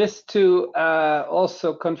 Just to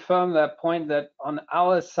also confirm that point, that on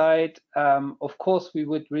our side, of course, we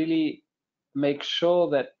would really make sure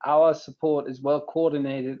that our support is well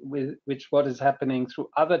coordinated with what is happening through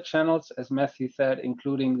other channels, as Matthew said,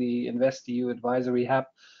 including the Invest EU Advisory Hub.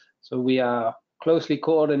 So we are closely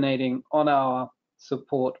coordinating on our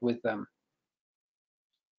support with them.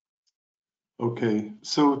 Okay,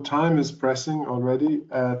 so time is pressing already.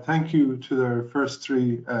 Thank you to the first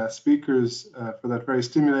 3 speakers for that very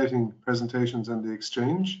stimulating presentations and the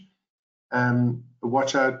exchange.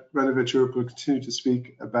 Watch out, Renovate Europe will continue to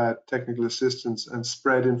speak about technical assistance and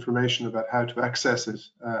spread information about how to access it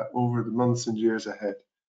over the months and years ahead.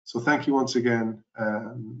 So thank you once again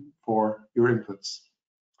for your inputs.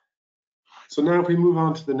 So now if we move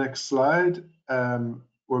on to the next slide,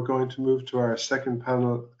 we're going to move to our second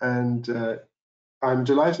panel, and I'm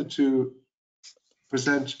delighted to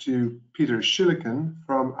present to you Peter Schilliken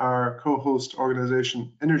from our co-host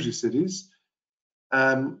organization Energy Cities.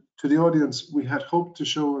 To the audience, we had hoped to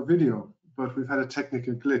show a video, but we've had a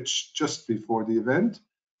technical glitch just before the event,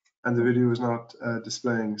 and the video is not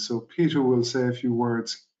displaying. So Peter will say a few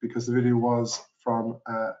words because the video was from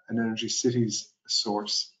an Energy Cities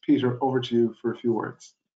source. Peter, over to you for a few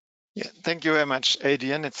words. Yeah, thank you very much,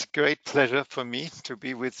 Adrian. It's a great pleasure for me to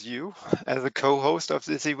be with you as a co-host of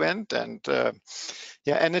this event. And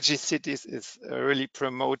yeah, Energy Cities is really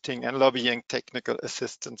promoting and lobbying technical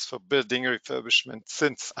assistance for building refurbishment.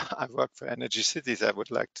 Since I work for Energy Cities, I would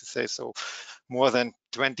like to say so, more than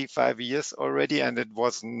 25 years already. And it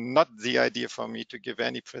was not the idea for me to give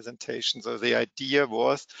any presentation. So the idea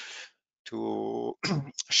was to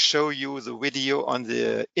show you the video on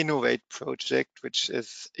the Innovate project, which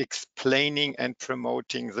is explaining and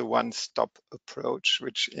promoting the one-stop approach,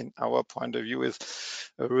 which in our point of view is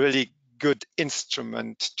a really good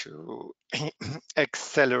instrument to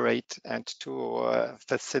accelerate and to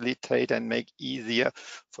facilitate and make easier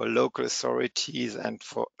for local authorities and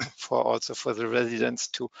for also for the residents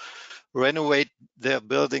to renovate their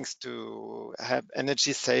buildings, to have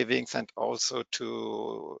energy savings, and also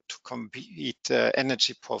to compete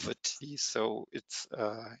energy poverty. So it's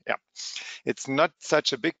yeah, it's not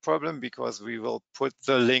such a big problem because we will put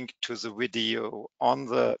the link to the video on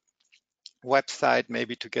the website,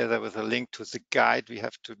 maybe together with a link to the guide we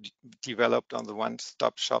have to developed on the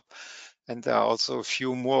one-stop shop. And there are also a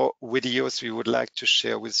few more videos we would like to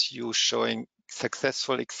share with you showing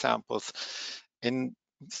successful examples in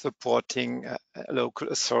supporting local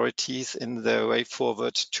authorities in the way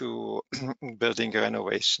forward to building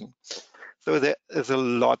renovation. So there is a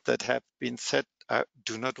lot that have been said. I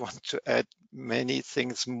do not want to add many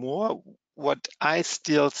things more. What I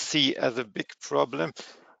still see as a big problem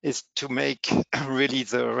is to make really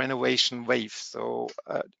the renovation wave. So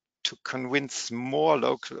to convince more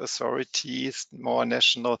local authorities, more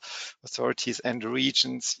national authorities and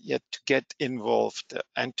regions yet to get involved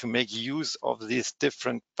and to make use of these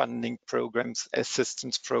different funding programs,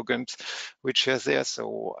 assistance programs, which are there.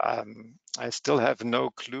 So I still have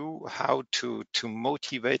no clue how to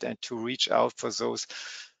motivate and to reach out for those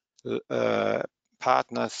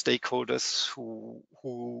partner stakeholders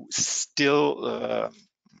who still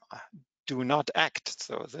do not act.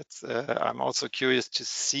 So that's I'm also curious to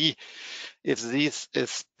see if these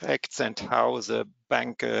aspects and how the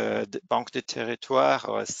Banque de Territoire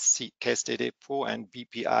or Caisse des Dépôts and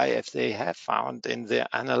BPI, if they have found in their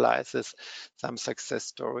analysis some success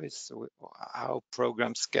stories, so how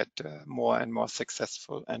programs get more and more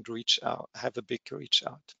successful and reach out, have a big reach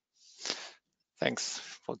out. Thanks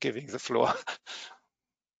for giving the floor.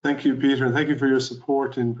 Thank you, Peter, and thank you for your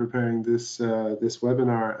support in preparing this this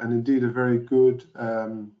webinar, and indeed a very good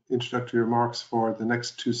introductory remarks for the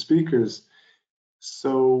next two speakers.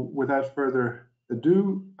 So without further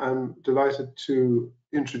ado, I'm delighted to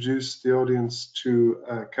introduce the audience to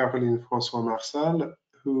Caroline François-Marçal,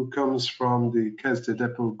 who comes from the Caisse des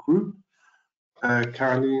Dépôts group.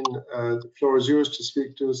 Caroline, the floor is yours to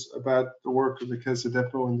speak to us about the work of the Caisse des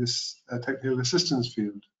Dépôts in this technical assistance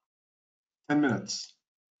field. 10 minutes.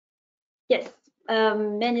 Yes,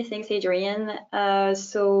 many thanks, Adrian.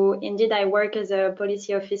 So indeed, I work as a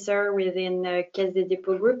policy officer within Caisse des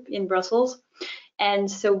Dépôts Group in Brussels. And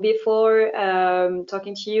so before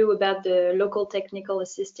talking to you about the local technical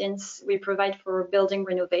assistance we provide for building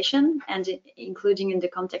renovation, and including in the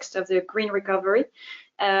context of the green recovery,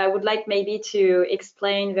 I would like maybe to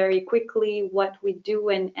explain very quickly what we do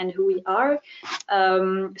and who we are.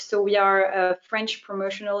 So we are a French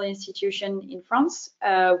promotional institution in France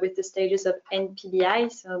with the status of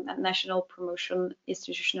NPBI, so National Promotion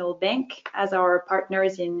Institutional Bank, as our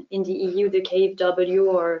partners in the EU, the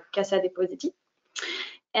KfW or Cassa Depositi.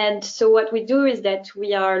 And so what we do is that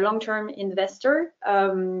we are a long-term investor,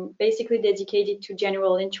 basically dedicated to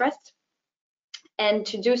general interest. And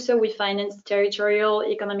to do so, we finance territorial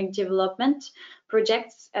economic development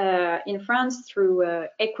projects in France through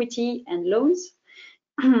equity and loans,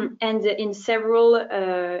 and in several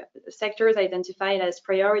sectors identified as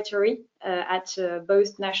priority at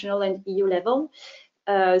both national and EU level.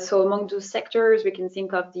 So among those sectors, we can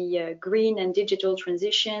think of the green and digital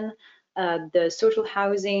transition, the social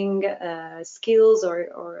housing, skills,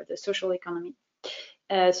 or the social economy.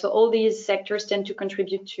 So all these sectors tend to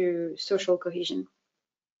contribute to social cohesion.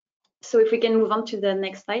 So if we can move on to the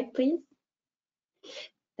next slide, please.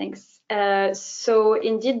 Thanks. So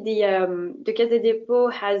indeed, the Caisse des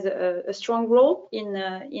Dépôts has a strong role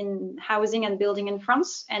in housing and building in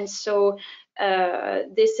France, and so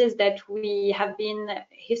this is that we have been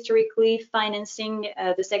historically financing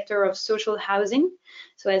the sector of social housing.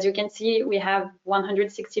 So as you can see, we have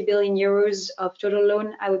 160 billion euros of total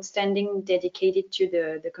loan outstanding dedicated to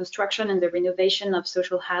the construction and the renovation of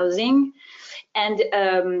social housing. And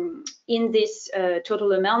in this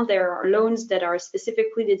total amount, there are loans that are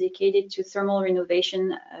specifically dedicated to thermal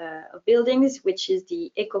renovation of buildings, which is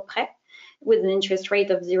the Eco-Prêt, with an interest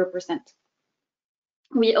rate of 0%.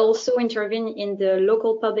 We also intervene in the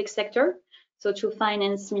local public sector, so to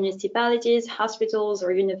finance municipalities, hospitals,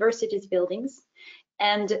 or universities buildings.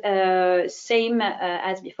 And same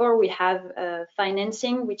as before, we have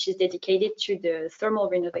financing which is dedicated to the thermal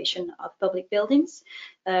renovation of public buildings,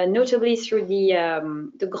 notably through the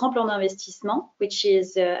Grand Plan d'Investissement, which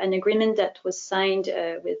is an agreement that was signed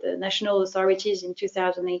with the national authorities in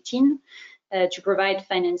 2018 to provide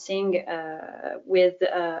financing with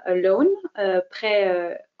a loan,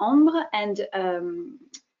 Prêt Ambre, and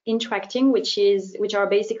Interacting, which are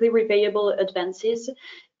basically repayable advances,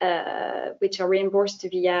 which are reimbursed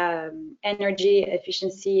via energy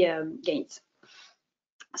efficiency gains.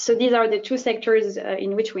 So these are the two sectors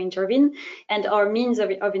in which we intervene, and our means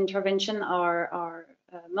of intervention are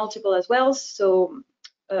multiple as well. So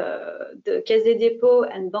the Caisse des Dépôts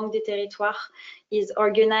and Banque des Territoires is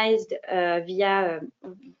organized via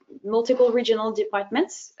multiple regional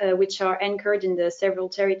departments, which are anchored in the several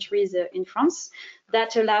territories in France.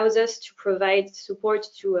 That allows us to provide support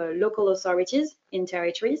to local authorities in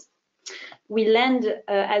territories. We lend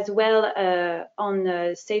as well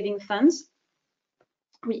on saving funds.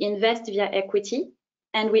 We invest via equity,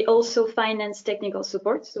 And we also finance technical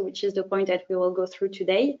support, so which is the point that we will go through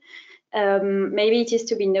today. Maybe it is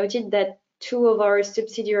to be noted that 2 of our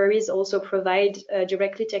subsidiaries also provide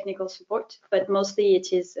directly technical support, but mostly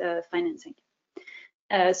it is financing.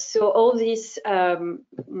 So all these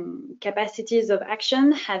capacities of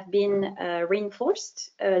action have been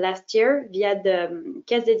reinforced last year via the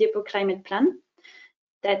Caisse des Dépôts climate plan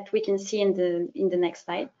that we can see in the next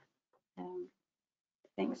slide.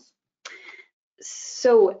 Thanks.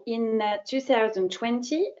 So in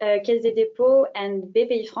 2020, Caisse des Dépôts and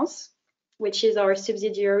BPI France, which is our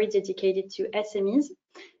subsidiary dedicated to SMEs,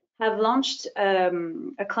 have launched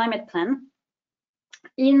a climate plan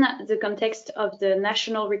in the context of the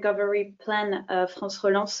National Recovery Plan France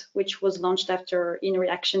Relance, which was launched in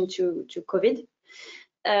reaction to COVID.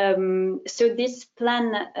 So this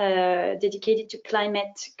plan dedicated to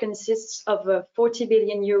climate consists of 40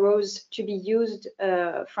 billion euros to be used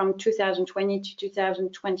from 2020 to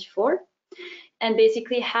 2024. And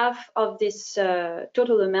basically half of this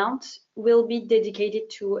total amount will be dedicated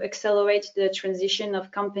to accelerate the transition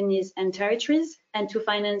of companies and territories and to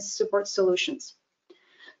finance support solutions.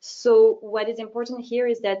 So what is important here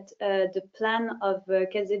is that the plan of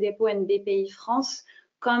Caisse des Dépôts and BPI France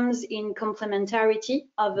comes in complementarity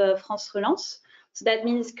of France Relance. So that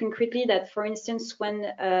means concretely that, for instance,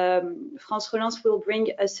 when France Relance will bring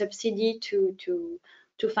a subsidy to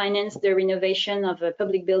finance the renovation of a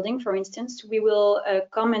public building, for instance, we will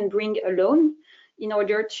come and bring a loan in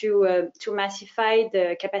order to massify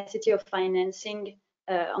the capacity of financing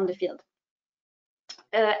on the field.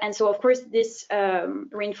 And so, of course, this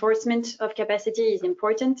reinforcement of capacity is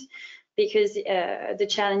important because the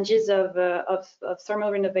challenges of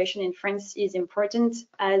thermal renovation in France is important,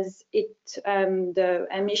 as the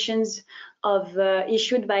emissions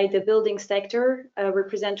issued by the building sector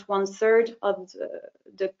represent 1/3 of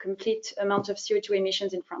the complete amount of CO2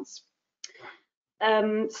 emissions in France.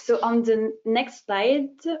 So on the next slide,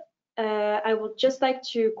 I would just like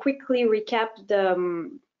to quickly recap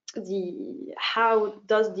how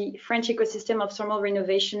does the French ecosystem of thermal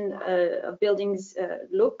renovation of buildings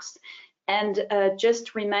looks, and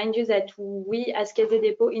just remind you that we as Caisse des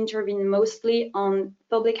Dépôts intervene mostly on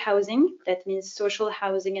public housing, that means social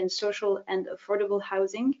housing and social and affordable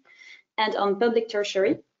housing, and on public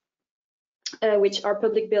tertiary, which are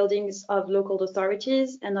public buildings of local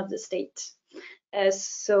authorities and of the state.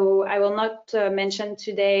 So I will not mention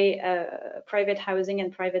today private housing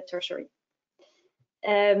and private tertiary.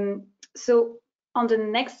 So on the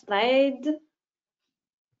next slide,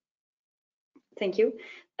 thank you.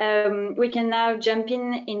 We can now jump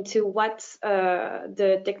into what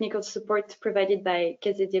the technical support provided by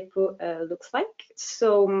Caisse des Dépôts looks like.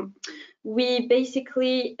 So we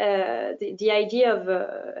basically, the idea of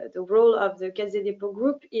the role of the Caisse des Dépôts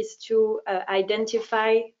group is to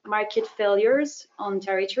identify market failures on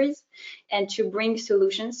territories and to bring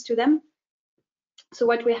solutions to them. So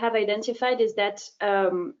what we have identified is that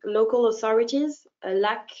local authorities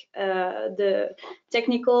lack the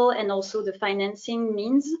technical and also the financing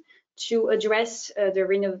means to address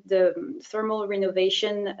the thermal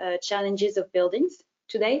renovation challenges of buildings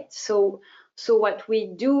today. So what we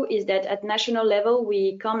do is that at national level,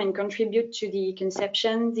 we come and contribute to the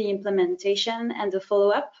conception, the implementation, and the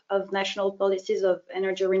follow-up of national policies of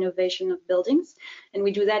energy renovation of buildings. And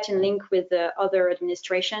we do that in link with other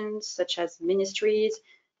administrations, such as ministries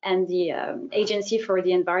and the Agency for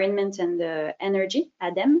the Environment and the Energy,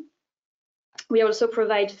 ADEME. We also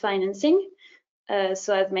provide financing,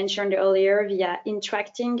 so as mentioned earlier, via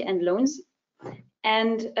interacting and loans.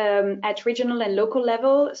 And at regional and local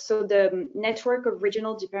level, so the network of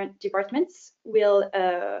regional departments will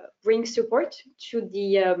bring support to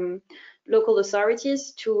the local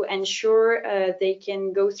authorities to ensure they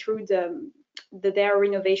can go through their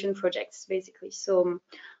renovation projects, basically. So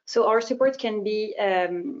our support can be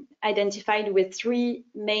identified with 3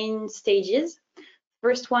 main stages.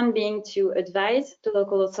 First one being to advise the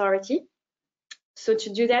local authority. So to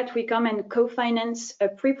do that, we come and co-finance a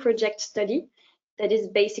pre-project study that is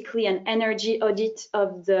basically an energy audit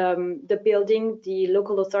of the building the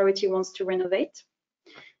local authority wants to renovate.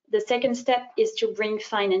 The second step is to bring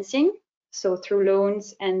financing, so through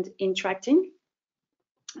loans and interacting.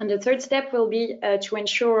 And the third step will be to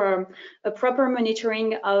ensure a proper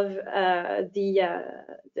monitoring of the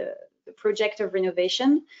project of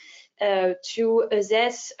renovation, to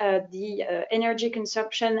assess the energy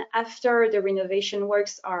consumption after the renovation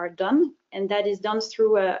works are done, and that is done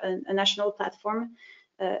through a national platform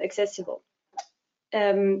accessible.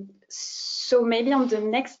 So maybe on the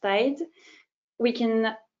next slide, we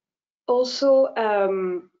can also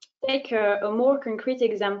take a more concrete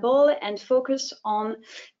example and focus on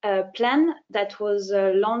a plan that was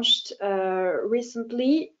launched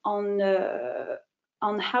recently on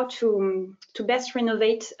how to best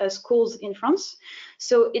renovate schools in France.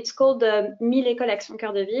 So it's called the 1000 Écoles Action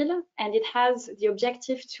Cœur de Ville, and it has the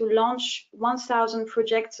objective to launch 1,000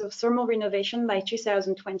 projects of thermal renovation by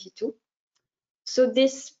 2022. So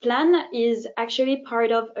this plan is actually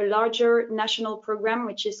part of a larger national program,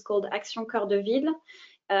 which is called Action Cœur de Ville.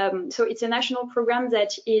 So it's a national program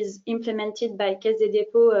that is implemented by Caisse des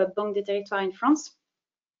Dépôts, Banque des Territoires in France,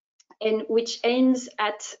 and which aims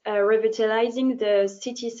at revitalizing the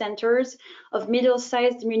city centers of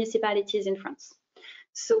middle-sized municipalities in France.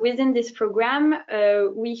 So within this program,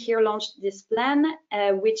 we here launched this plan,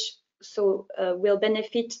 which will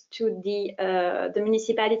benefit to the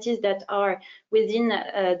municipalities that are within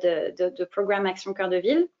the program Action Cœur de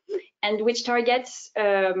Ville, and which targets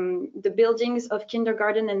the buildings of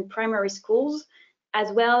kindergarten and primary schools,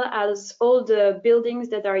 as well as all the buildings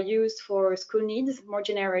that are used for school needs more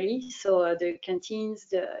generally. So the canteens,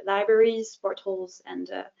 the libraries, sport halls, and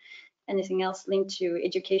anything else linked to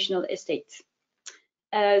educational estates.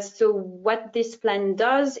 So what this plan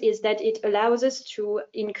does is that it allows us to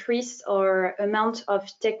increase our amount of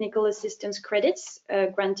technical assistance credits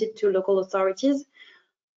granted to local authorities.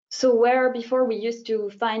 So where before we used to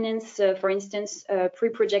finance, for instance, a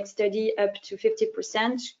pre-project study up to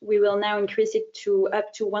 50%, we will now increase it to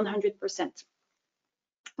up to 100%.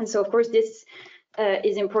 And so, of course, this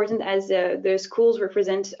is important as the schools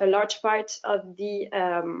represent a large part of the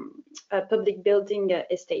public building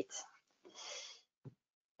estate.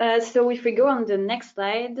 So if we go on the next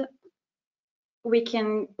slide, we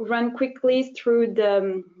can run quickly through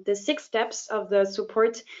the 6 steps of the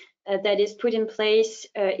support that is put in place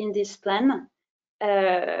in this plan.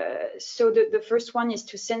 So the first one is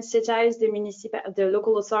to sensitize the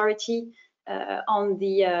local authority on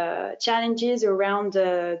the challenges around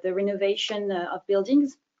the renovation of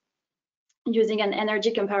buildings using an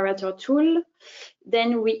energy comparator tool.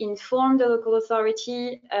 Then we inform the local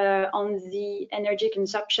authority on the energy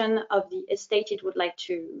consumption of the estate it would like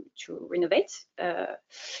to renovate.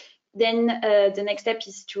 Then the next step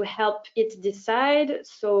is to help it decide.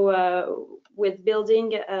 So with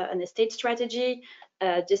building an estate strategy,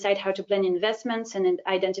 decide how to plan investments and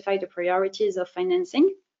identify the priorities of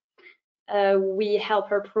financing. We help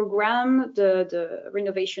her program the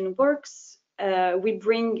renovation works. We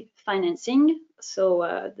bring financing. So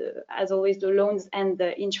as always, the loans and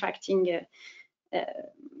the interacting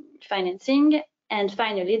financing. And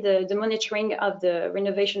finally, the monitoring of the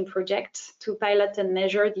renovation project to pilot and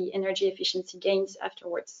measure the energy efficiency gains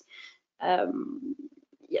afterwards.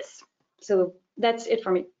 Yes, so that's it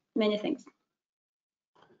for me. Many thanks.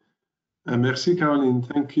 Merci, Caroline.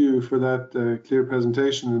 Thank you for that clear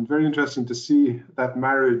presentation, and very interesting to see that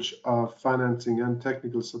marriage of financing and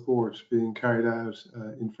technical support being carried out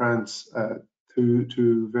in France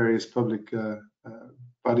to various public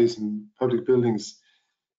bodies and public buildings.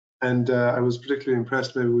 And I was particularly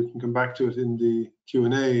impressed, maybe we can come back to it in the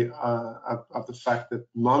Q&A, of the fact that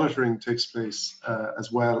monitoring takes place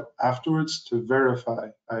as well afterwards to verify,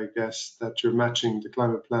 I guess, that you're matching the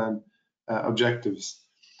climate plan objectives.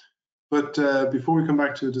 But before we come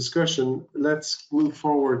back to the discussion, let's move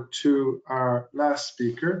forward to our last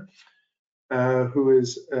speaker, who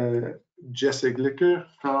is Jesse Glicker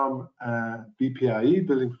from BPIE,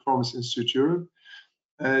 Building Performance Institute Europe.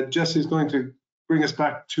 Jesse is going to bring us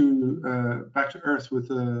back to earth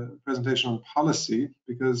with a presentation on policy,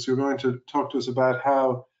 because you're going to talk to us about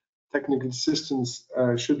how technical assistance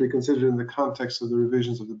should be considered in the context of the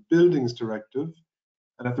revisions of the Buildings Directive.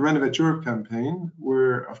 And at the Renovate Europe campaign,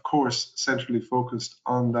 we're of course centrally focused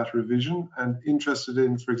on that revision and interested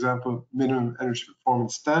in, for example, minimum energy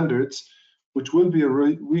performance standards, which will be a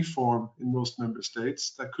reform in most member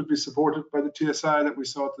states that could be supported by the TSI that we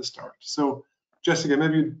saw at the start. So Jessica,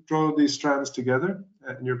 maybe you draw these strands together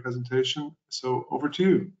in your presentation. So over to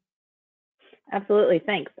you. Absolutely,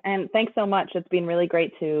 thanks. And thanks so much. It's been really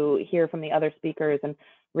great to hear from the other speakers and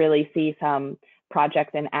really see some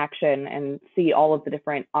projects in action and see all of the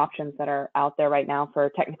different options that are out there right now for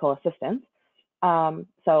technical assistance.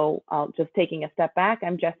 So I'll just taking a step back.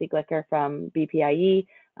 I'm Jessie Glicker from BPIE.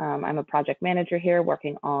 I'm a project manager here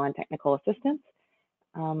working on technical assistance.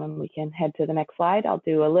 And we can head to the next slide. I'll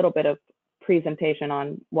do a little bit of presentation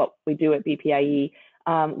on what we do at BPIE.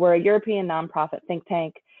 We're a European nonprofit think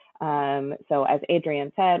tank. So as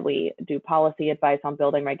Adrian said, we do policy advice on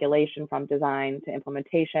building regulation from design to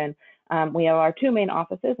implementation. We have our 2 main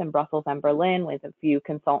offices in Brussels and Berlin with a few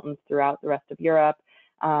consultants throughout the rest of Europe.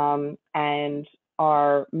 And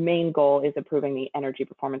our main goal is improving the energy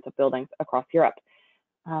performance of buildings across Europe.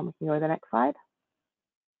 We can go to the next slide.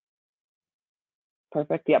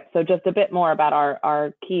 Perfect. Yep. So just a bit more about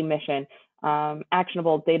our key mission: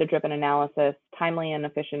 actionable, data-driven analysis, timely and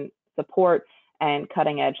efficient support, and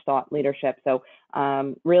cutting-edge thought leadership. So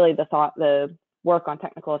really, the work on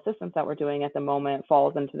technical assistance that we're doing at the moment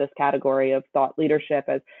falls into this category of thought leadership.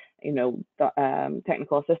 As you know,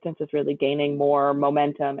 technical assistance is really gaining more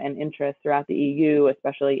momentum and interest throughout the EU,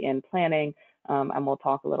 especially in planning. And we'll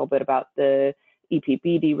talk a little bit about the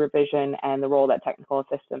EPBD revision and the role that technical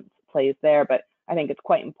assistance plays there. But I think it's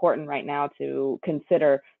quite important right now to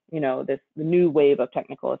consider, the new wave of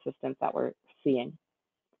technical assistance that we're seeing.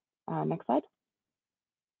 Next slide.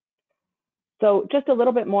 So just a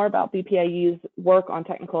little bit more about BPIE's work on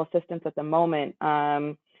technical assistance at the moment.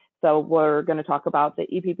 So we're going to talk about the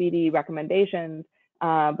EPBD recommendations,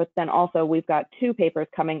 but then also we've got 2 papers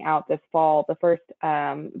coming out this fall. The first,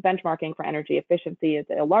 benchmarking for energy efficiency, is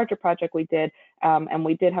a larger project we did, and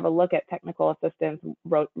we did have a look at technical assistance,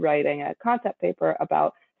 writing a concept paper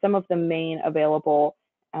about some of the main available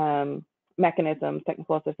mechanisms,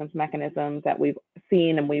 technical assistance mechanisms that we've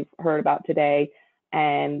seen and we've heard about today,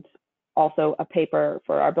 and also a paper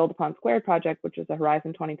for our Build Upon Squared project, which is a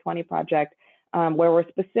Horizon 2020 project, where we're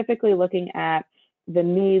specifically looking at the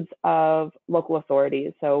needs of local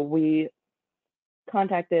authorities. So we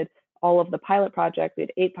contacted all of the pilot projects. We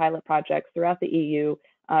had 8 pilot projects throughout the EU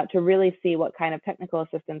to really see what kind of technical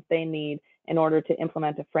assistance they need in order to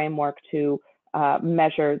implement a framework to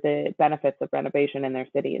measure the benefits of renovation in their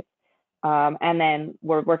cities. And then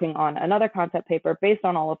we're working on another concept paper based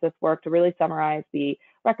on all of this work to really summarize the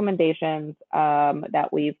recommendations that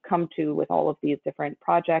we've come to with all of these different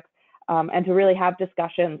projects, and to really have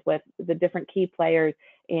discussions with the different key players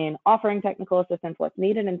in offering technical assistance, what's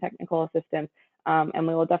needed in technical assistance, and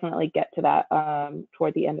we will definitely get to that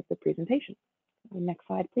toward the end of the presentation. Next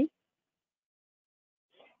slide, please.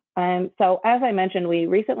 So as I mentioned, we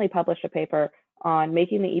recently published a paper on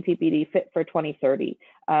making the EPBD fit for 2030.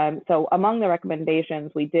 So among the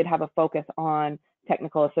recommendations, we did have a focus on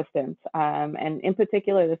technical assistance, and in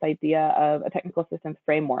particular, this idea of a technical assistance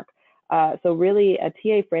framework. So really a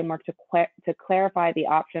TA framework to clarify the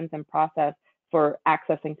options and process for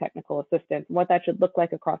accessing technical assistance, what that should look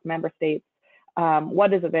like across member states,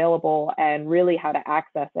 what is available, and really how to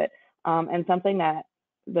access it. And something that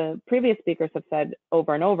the previous speakers have said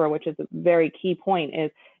over and over, which is a very key point,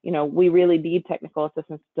 is we really need technical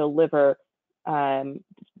assistance to deliver on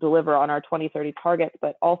our 2030 targets,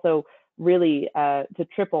 but also really to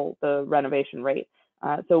triple the renovation rate.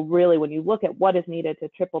 So really, when you look at what is needed to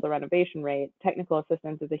triple the renovation rate, technical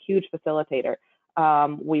assistance is a huge facilitator.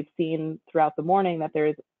 We've seen throughout the morning that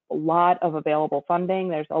there's a lot of available funding.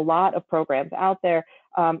 There's a lot of programs out there,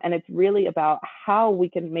 and it's really about how we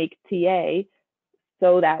can make TA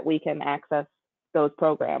so that we can access those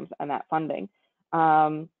programs and that funding.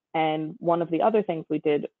 And one of the other things we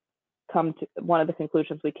did one of the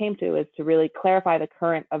conclusions we came to is to really clarify the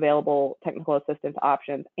current available technical assistance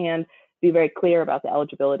options and be very clear about the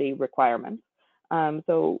eligibility requirements.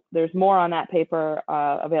 So there's more on that paper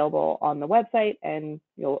available on the website, and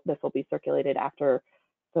this will be circulated after,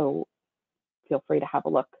 so feel free to have a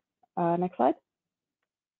look. Next slide.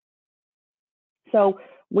 So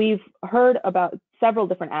we've heard about several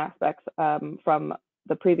different aspects from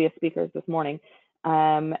the previous speakers this morning,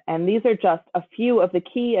 and these are just a few of the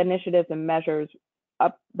key initiatives and measures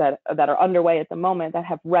that are underway at the moment that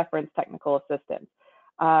have referenced technical assistance.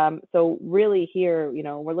 So really here,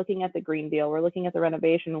 we're looking at the Green Deal, we're looking at the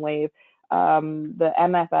Renovation Wave, the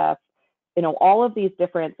MFF, all of these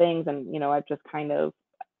different things, and I've just kind of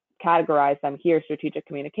categorized them here: strategic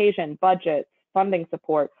communication, budget, funding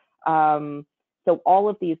support. So all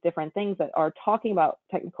of these different things that are talking about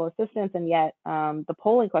technical assistance, and yet the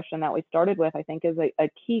polling question that we started with, I think, is a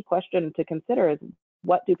key question to consider: is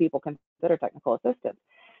what do people consider technical assistance?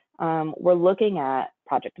 We're looking at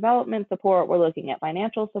project development support, we're looking at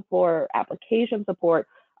financial support, application support,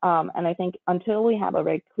 and I think until we have a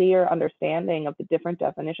very clear understanding of the different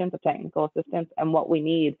definitions of technical assistance and what we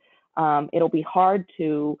need, it'll be hard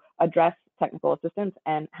to address technical assistance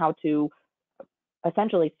and how to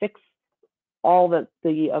essentially fix all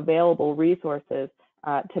the available resources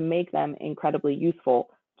to make them incredibly useful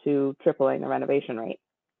to tripling the renovation rate.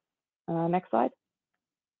 Next slide.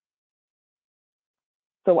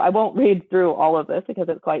 So I won't read through all of this because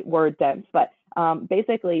it's quite word dense, but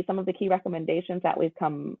basically some of the key recommendations that we've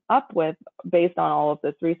come up with based on all of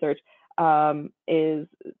this research is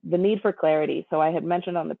the need for clarity. So I had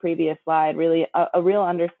mentioned on the previous slide, really a real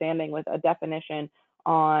understanding with a definition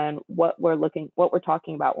on what we're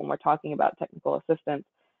talking about when we're talking about technical assistance.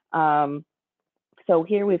 So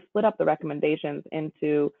here we've split up the recommendations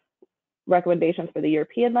into recommendations for the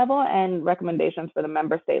European level and recommendations for the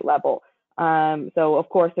member state level. So of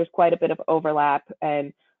course, there's quite a bit of overlap,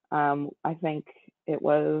 and I think it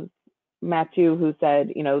was Matthew who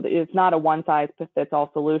said, you know, it's not a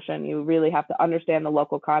one-size-fits-all solution. You really have to understand the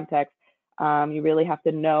local context. You really have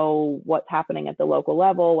to know what's happening at the local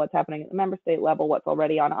level, what's happening at the member state level, what's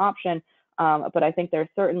already on option. But I think there's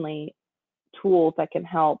certainly tools that can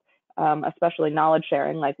help, especially knowledge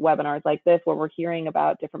sharing, like webinars like this, where we're hearing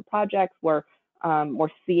about different projects, we're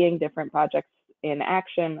seeing different projects in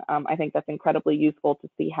action. I think that's incredibly useful to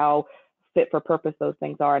see how fit for purpose those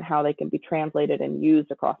things are and how they can be translated and used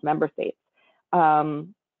across member states.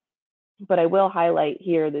 But I will highlight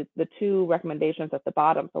here the two recommendations at the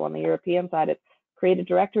bottom. So on the European side, it's create a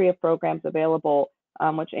directory of programs available,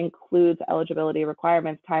 which includes eligibility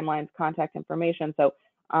requirements, timelines, contact information. So,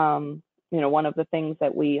 you know, one of the things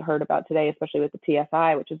that we heard about today, especially with the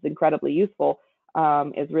TSI, which is incredibly useful,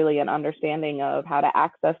 is really an understanding of how to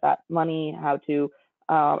access that money, how to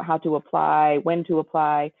apply, when to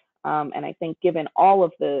apply. And I think given all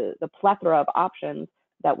of the plethora of options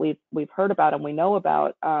that we've heard about and we know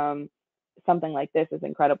about, something like this is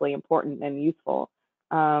incredibly important and useful.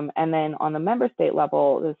 And then on the member state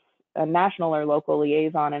level, this a national or local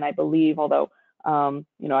liaison, and I believe, although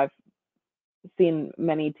you know, I've seen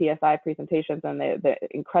many TSI presentations and they're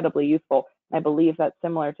incredibly useful, I believe that's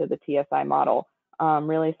similar to the TSI model.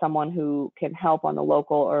 Really someone who can help on the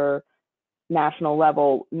local or national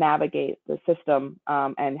level navigate the system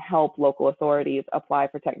and help local authorities apply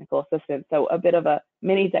for technical assistance. So a bit of a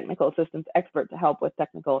mini technical assistance expert to help with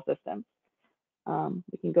technical assistance.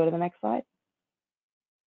 We can go to the next slide.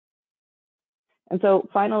 And so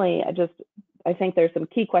finally, I think there's some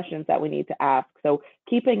key questions that we need to ask. So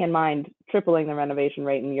keeping in mind tripling the renovation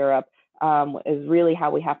rate in Europe is really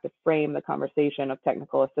how we have to frame the conversation of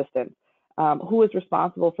technical assistance. Who is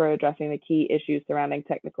responsible for addressing the key issues surrounding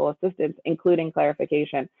technical assistance, including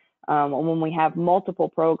clarification? When we have multiple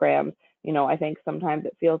programs, you know, I think sometimes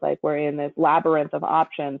it feels like we're in this labyrinth of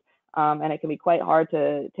options, and it can be quite hard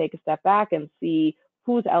to take a step back and see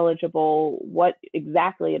who's eligible, what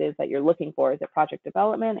exactly it is that you're looking for. Is it project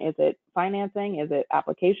development? Is it financing? Is it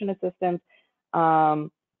application assistance? And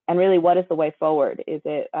really, what is the way forward? Is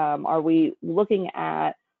it, are we looking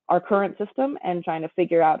at our current system and trying to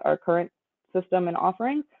figure out our current system and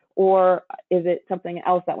offerings, or is it something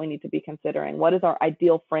else that we need to be considering? What is our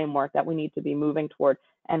ideal framework that we need to be moving toward,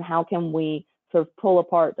 and how can we sort of pull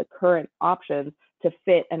apart the current options to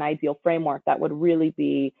fit an ideal framework that would really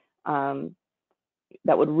be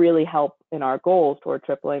that would really help in our goals toward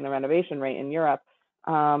tripling the renovation rate in Europe?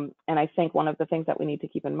 And I think one of the things that we need to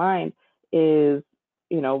keep in mind is,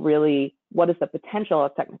 you know, really what is the potential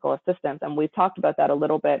of technical assistance? And we've talked about that a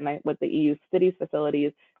little bit with the EU cities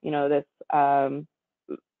facilities, you know, this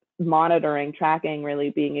monitoring, tracking,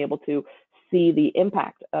 really being able to see the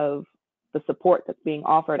impact of the support that's being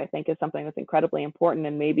offered, I think is something that's incredibly important.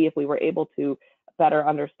 And maybe if we were able to better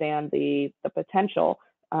understand the potential,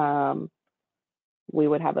 we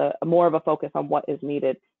would have a more of a focus on what is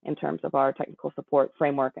needed in terms of our technical support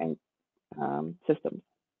framework and systems.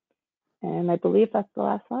 And I believe that's the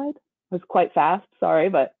last slide. It was quite fast, sorry,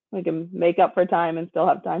 but we can make up for time and still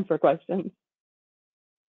have time for questions.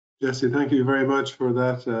 Jessie, thank you very much for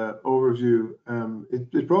that overview.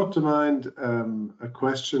 It brought to mind a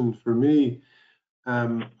question for me.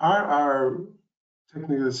 Are our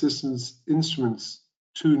technical assistance instruments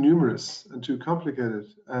too numerous and too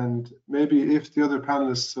complicated? And maybe if the other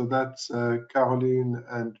panelists, so that's Caroline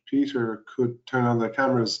and Peter, could turn on their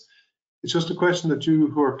cameras. It's just a question that you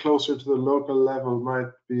who are closer to the local level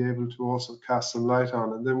might be able to also cast some light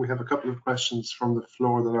on. And then we have a couple of questions from the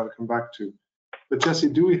floor that I'll come back to. But Jessie,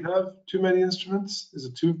 do we have too many instruments? Is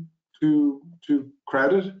it too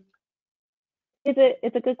crowded?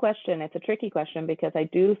 It's a good question. It's a tricky question because I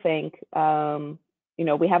do think, you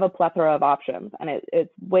know, we have a plethora of options, and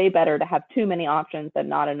it's way better to have too many options than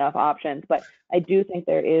not enough options. But I do think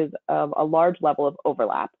there is a large level of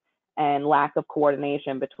overlap and lack of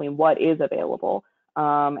coordination between what is available.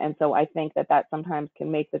 And so I think that sometimes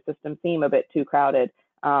can make the system seem a bit too crowded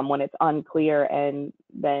when it's unclear. And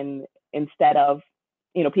then instead of,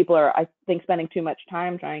 you know, people are, I think, spending too much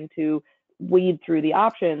time trying to weed through the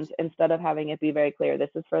options instead of having it be very clear, this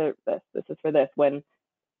is for this, this is for this, when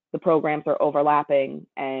the programs are overlapping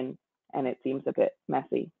and it seems a bit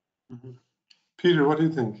messy. Mm-hmm. Peter, what do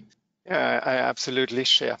you think? Yeah, I absolutely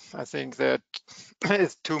share. I think that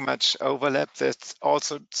is too much overlap. There's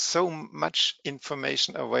also so much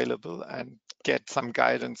information available, and get some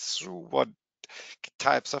guidance through what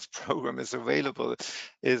types of program is available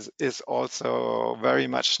is also very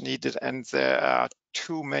much needed, and there are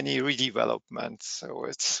too many redevelopments. So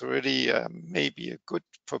it's really maybe a good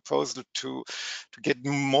proposal to get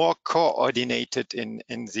more coordinated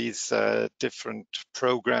in these different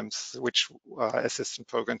programs, which assistance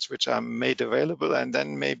programs which are made available, and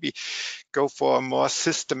then maybe go for a more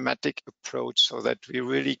systematic approach so that we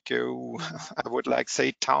really go, I would like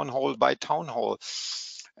say, town hall by town hall.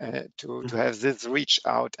 To have this reach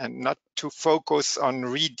out and not to focus on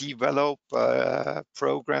redevelop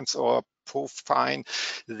programs or profine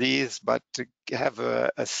these, but to have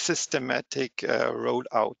a systematic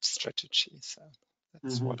rollout strategy. So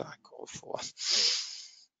that's what I call for.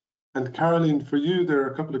 And Caroline, for you, there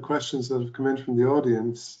are a couple of questions that have come in from the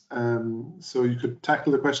audience. So you could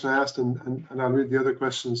tackle the question I asked, and I'll read the other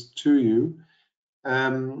questions to you.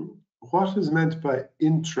 What is meant by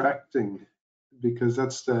interacting? Because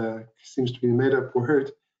that's seems to be a made-up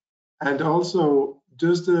word. And also,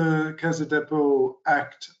 does the Caisse de Dépôt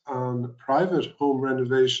act on private home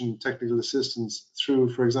renovation technical assistance through,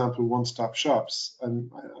 for example, one-stop shops? And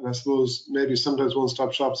I suppose maybe sometimes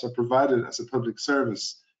one-stop shops are provided as a public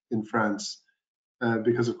service in France,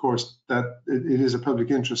 because of course that it is a public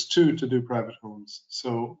interest too to do private homes.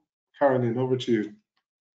 So, Caroline, over to you.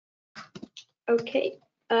 Okay.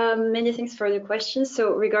 Many thanks for the question.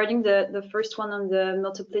 So regarding the first one on the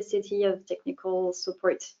multiplicity of technical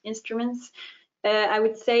support instruments, I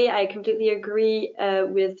would say I completely agree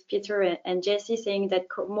with Peter and Jesse saying that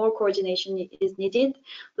more coordination is needed,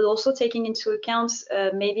 but also taking into account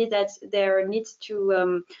maybe that there needs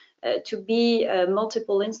to be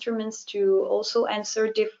multiple instruments to also answer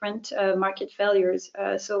different market failures.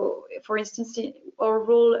 So, for instance, our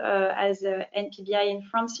role as NPBI in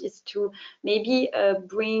France is to maybe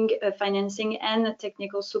bring financing and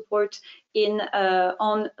technical support in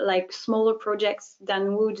on like smaller projects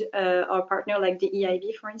than would our partner like the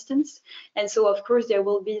EIB, for instance. And so, of course, there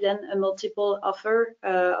will be then a multiple offer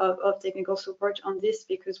of technical support on this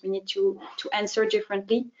because we need to answer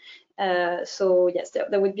differently. So yes,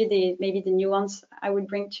 that would be maybe the nuance I would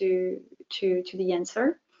bring to the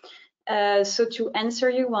answer. So to answer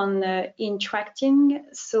you on interacting,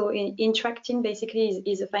 so interacting basically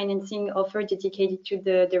is a financing offer dedicated to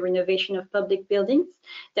the renovation of public buildings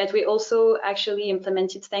that we also actually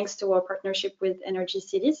implemented thanks to our partnership with Energy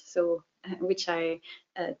Cities, so which I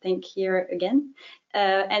thank here again.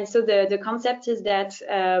 And so the concept is that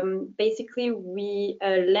basically we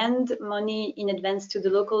lend money in advance to the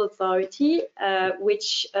local authority,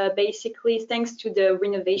 which basically thanks to the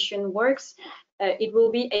renovation works, it will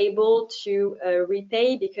be able to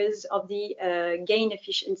repay because of the gain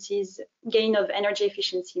of energy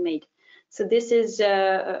efficiency made. So this is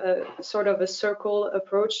a sort of a circle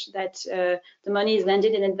approach that the money is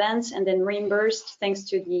lended in advance and then reimbursed thanks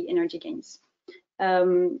to the energy gains.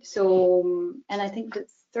 And I think the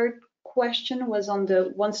third question was on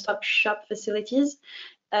the one-stop shop facilities.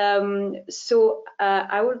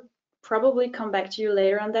 I would probably come back to you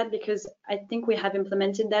later on that because I think we have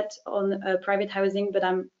implemented that on private housing, but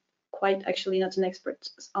I'm quite actually not an expert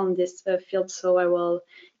on this field, so I will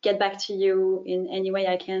get back to you in any way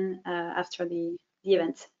I can after the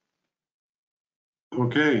event.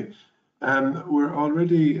 Okay, we're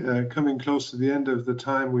already coming close to the end of the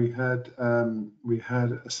time we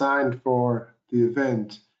had assigned for the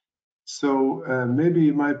event. So maybe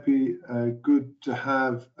it might be good to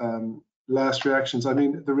have last reactions. I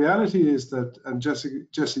mean, the reality is that, and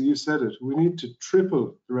Jesse, you said it, we need to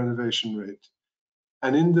triple the renovation rate.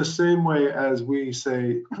 And in the same way as we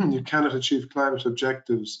say you cannot achieve climate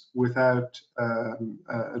objectives without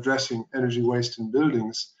addressing energy waste in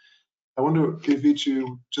buildings, I wonder if each of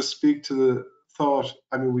you just speak to the thought,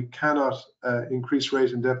 I mean, we cannot increase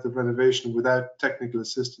rate and depth of renovation without technical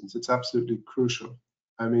assistance. It's absolutely crucial.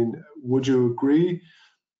 I mean, would you agree?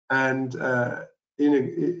 And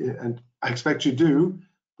and I expect you do,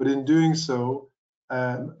 but in doing so,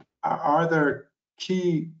 are there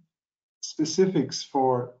key specifics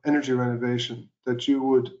for energy renovation that you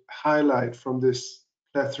would highlight from this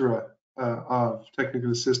plethora of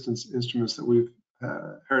technical assistance instruments that we've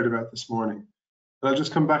heard about this morning? And I'll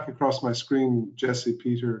just come back across my screen, Jesse,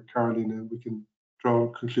 Peter, Caroline, and we can draw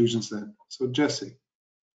conclusions then. So Jesse.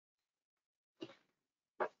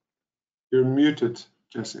 You're muted,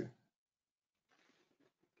 Jesse.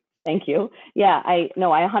 Thank you. Yeah, I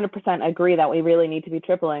 100% agree that we really need to be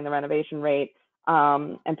tripling the renovation rate,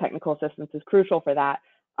 and technical assistance is crucial for that.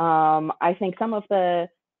 I think some of the,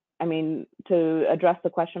 to address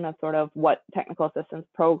the question of sort of what technical assistance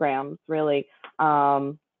programs really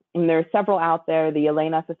And there's several out there. The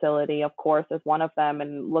Elena facility, of course, is one of them,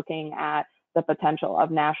 and looking at the potential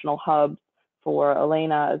of national hubs for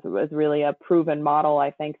Elena is really a proven model,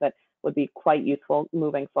 I think, that would be quite useful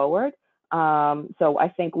moving forward. So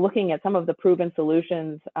I think looking at some of the proven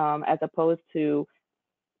solutions as opposed to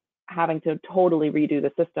having to totally redo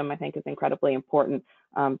the system, I think is incredibly important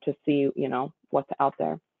to see, you know, what's out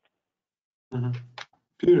there. Mm-hmm.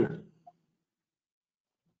 Peter.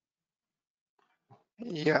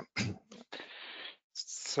 Yeah.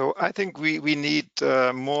 So I think we need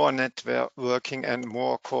more networking and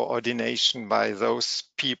more coordination by those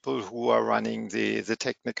people who are running the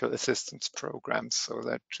technical assistance programs, so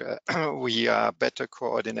that we are better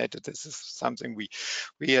coordinated. This is something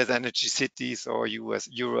we as energy cities or you as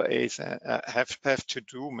EuroAce have to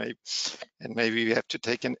do. Maybe we have to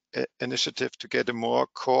take an initiative to get a more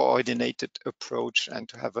coordinated approach and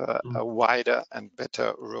to have a wider and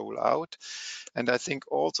better rollout. And I think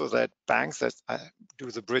also that banks, that I do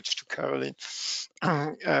the bridge to Caroline,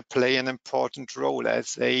 play an important role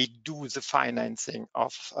as they do the financing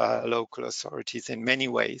of local authorities in many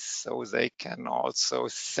ways. So they can also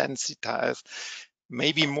sensitize,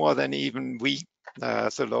 maybe more than even we,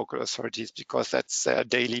 the local authorities, because that's their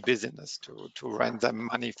daily business to rent them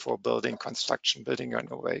money for building construction, building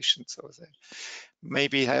renovation. So they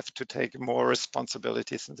maybe have to take more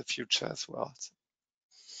responsibilities in the future as well.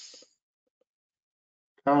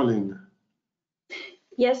 Caroline.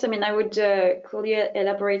 Yes, I mean, I would clearly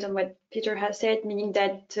elaborate on what Peter has said, meaning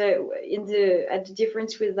that at the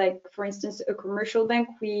difference with, like, for instance, a commercial bank,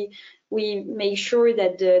 we make sure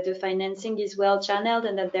that the financing is well channeled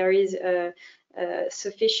and that there is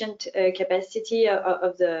sufficient capacity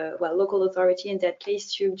of the local authority in that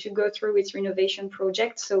case to go through its renovation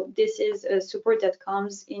project. So this is a support that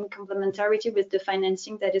comes in complementarity with the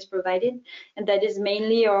financing that is provided, and that is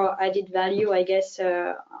mainly our added value, I guess,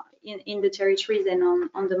 in the territories and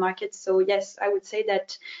on the market. So yes, I would say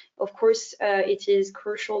that, of course, it is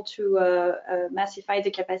crucial to massify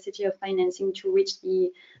the capacity of financing to reach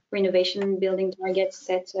the renovation building targets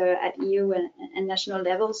set at EU and national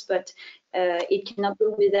levels, but it cannot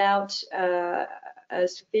go without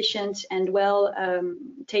sufficient and well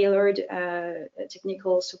tailored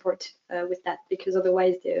technical support with that, because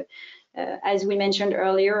otherwise, as we mentioned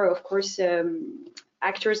earlier, of course,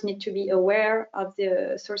 actors need to be aware of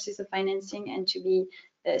the sources of financing and to be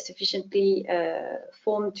sufficiently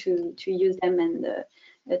formed to use them and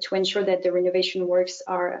to ensure that the renovation works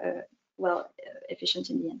are efficient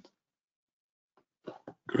in the end.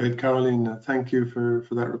 Great, Caroline. Thank you for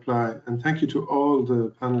that reply, and thank you to all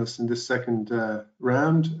the panelists in this second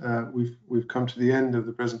round. We've come to the end of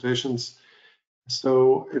the presentations,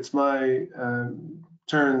 so it's my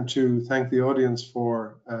turn to thank the audience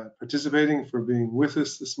for participating, for being with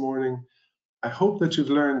us this morning. I hope that you've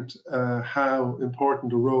learned how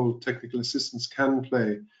important a role technical assistance can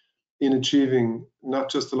play in achieving not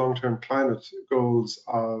just the long-term climate goals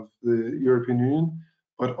of the European Union,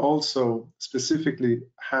 but also specifically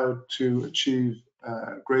how to achieve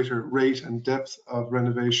greater rate and depth of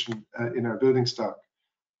renovation in our building stock.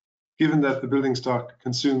 Given that the building stock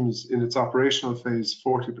consumes in its operational phase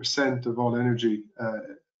 40% of all energy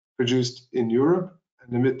produced in Europe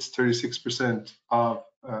and emits 36% of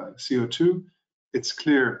CO2, it's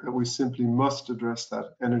clear that we simply must address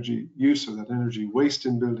that energy use or that energy waste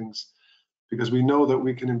in buildings, because we know that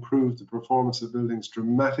we can improve the performance of buildings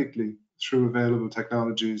dramatically through available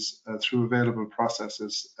technologies, through available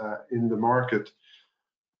processes in the market.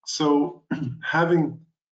 So having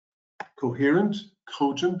coherent,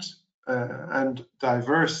 cogent, and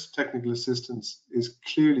diverse technical assistance is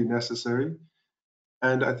clearly necessary.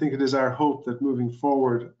 And I think it is our hope that moving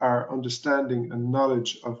forward, our understanding and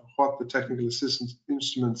knowledge of what the technical assistance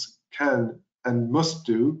instruments can and must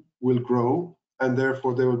do will grow, and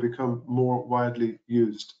therefore they will become more widely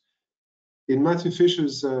used. In Matthew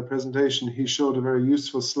Fisher's presentation, he showed a very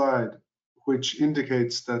useful slide which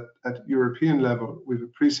indicates that at European level, we've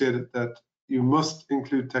appreciated that you must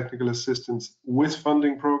include technical assistance with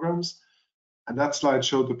funding programs. And that slide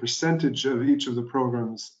showed the percentage of each of the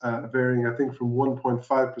programs varying, I think, from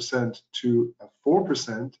 1.5% to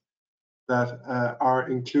 4% that are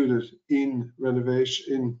included in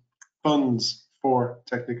renovation, in funds for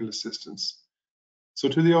technical assistance. So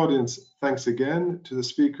to the audience, thanks again. To the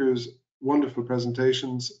speakers, wonderful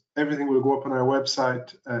presentations. Everything will go up on our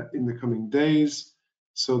website in the coming days,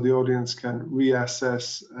 so the audience can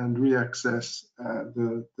reassess and reaccess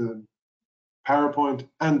the PowerPoint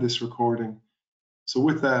and this recording. So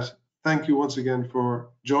with that, thank you once again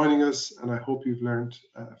for joining us, and I hope you've learned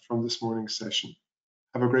from this morning's session.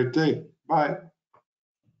 Have a great day. Bye.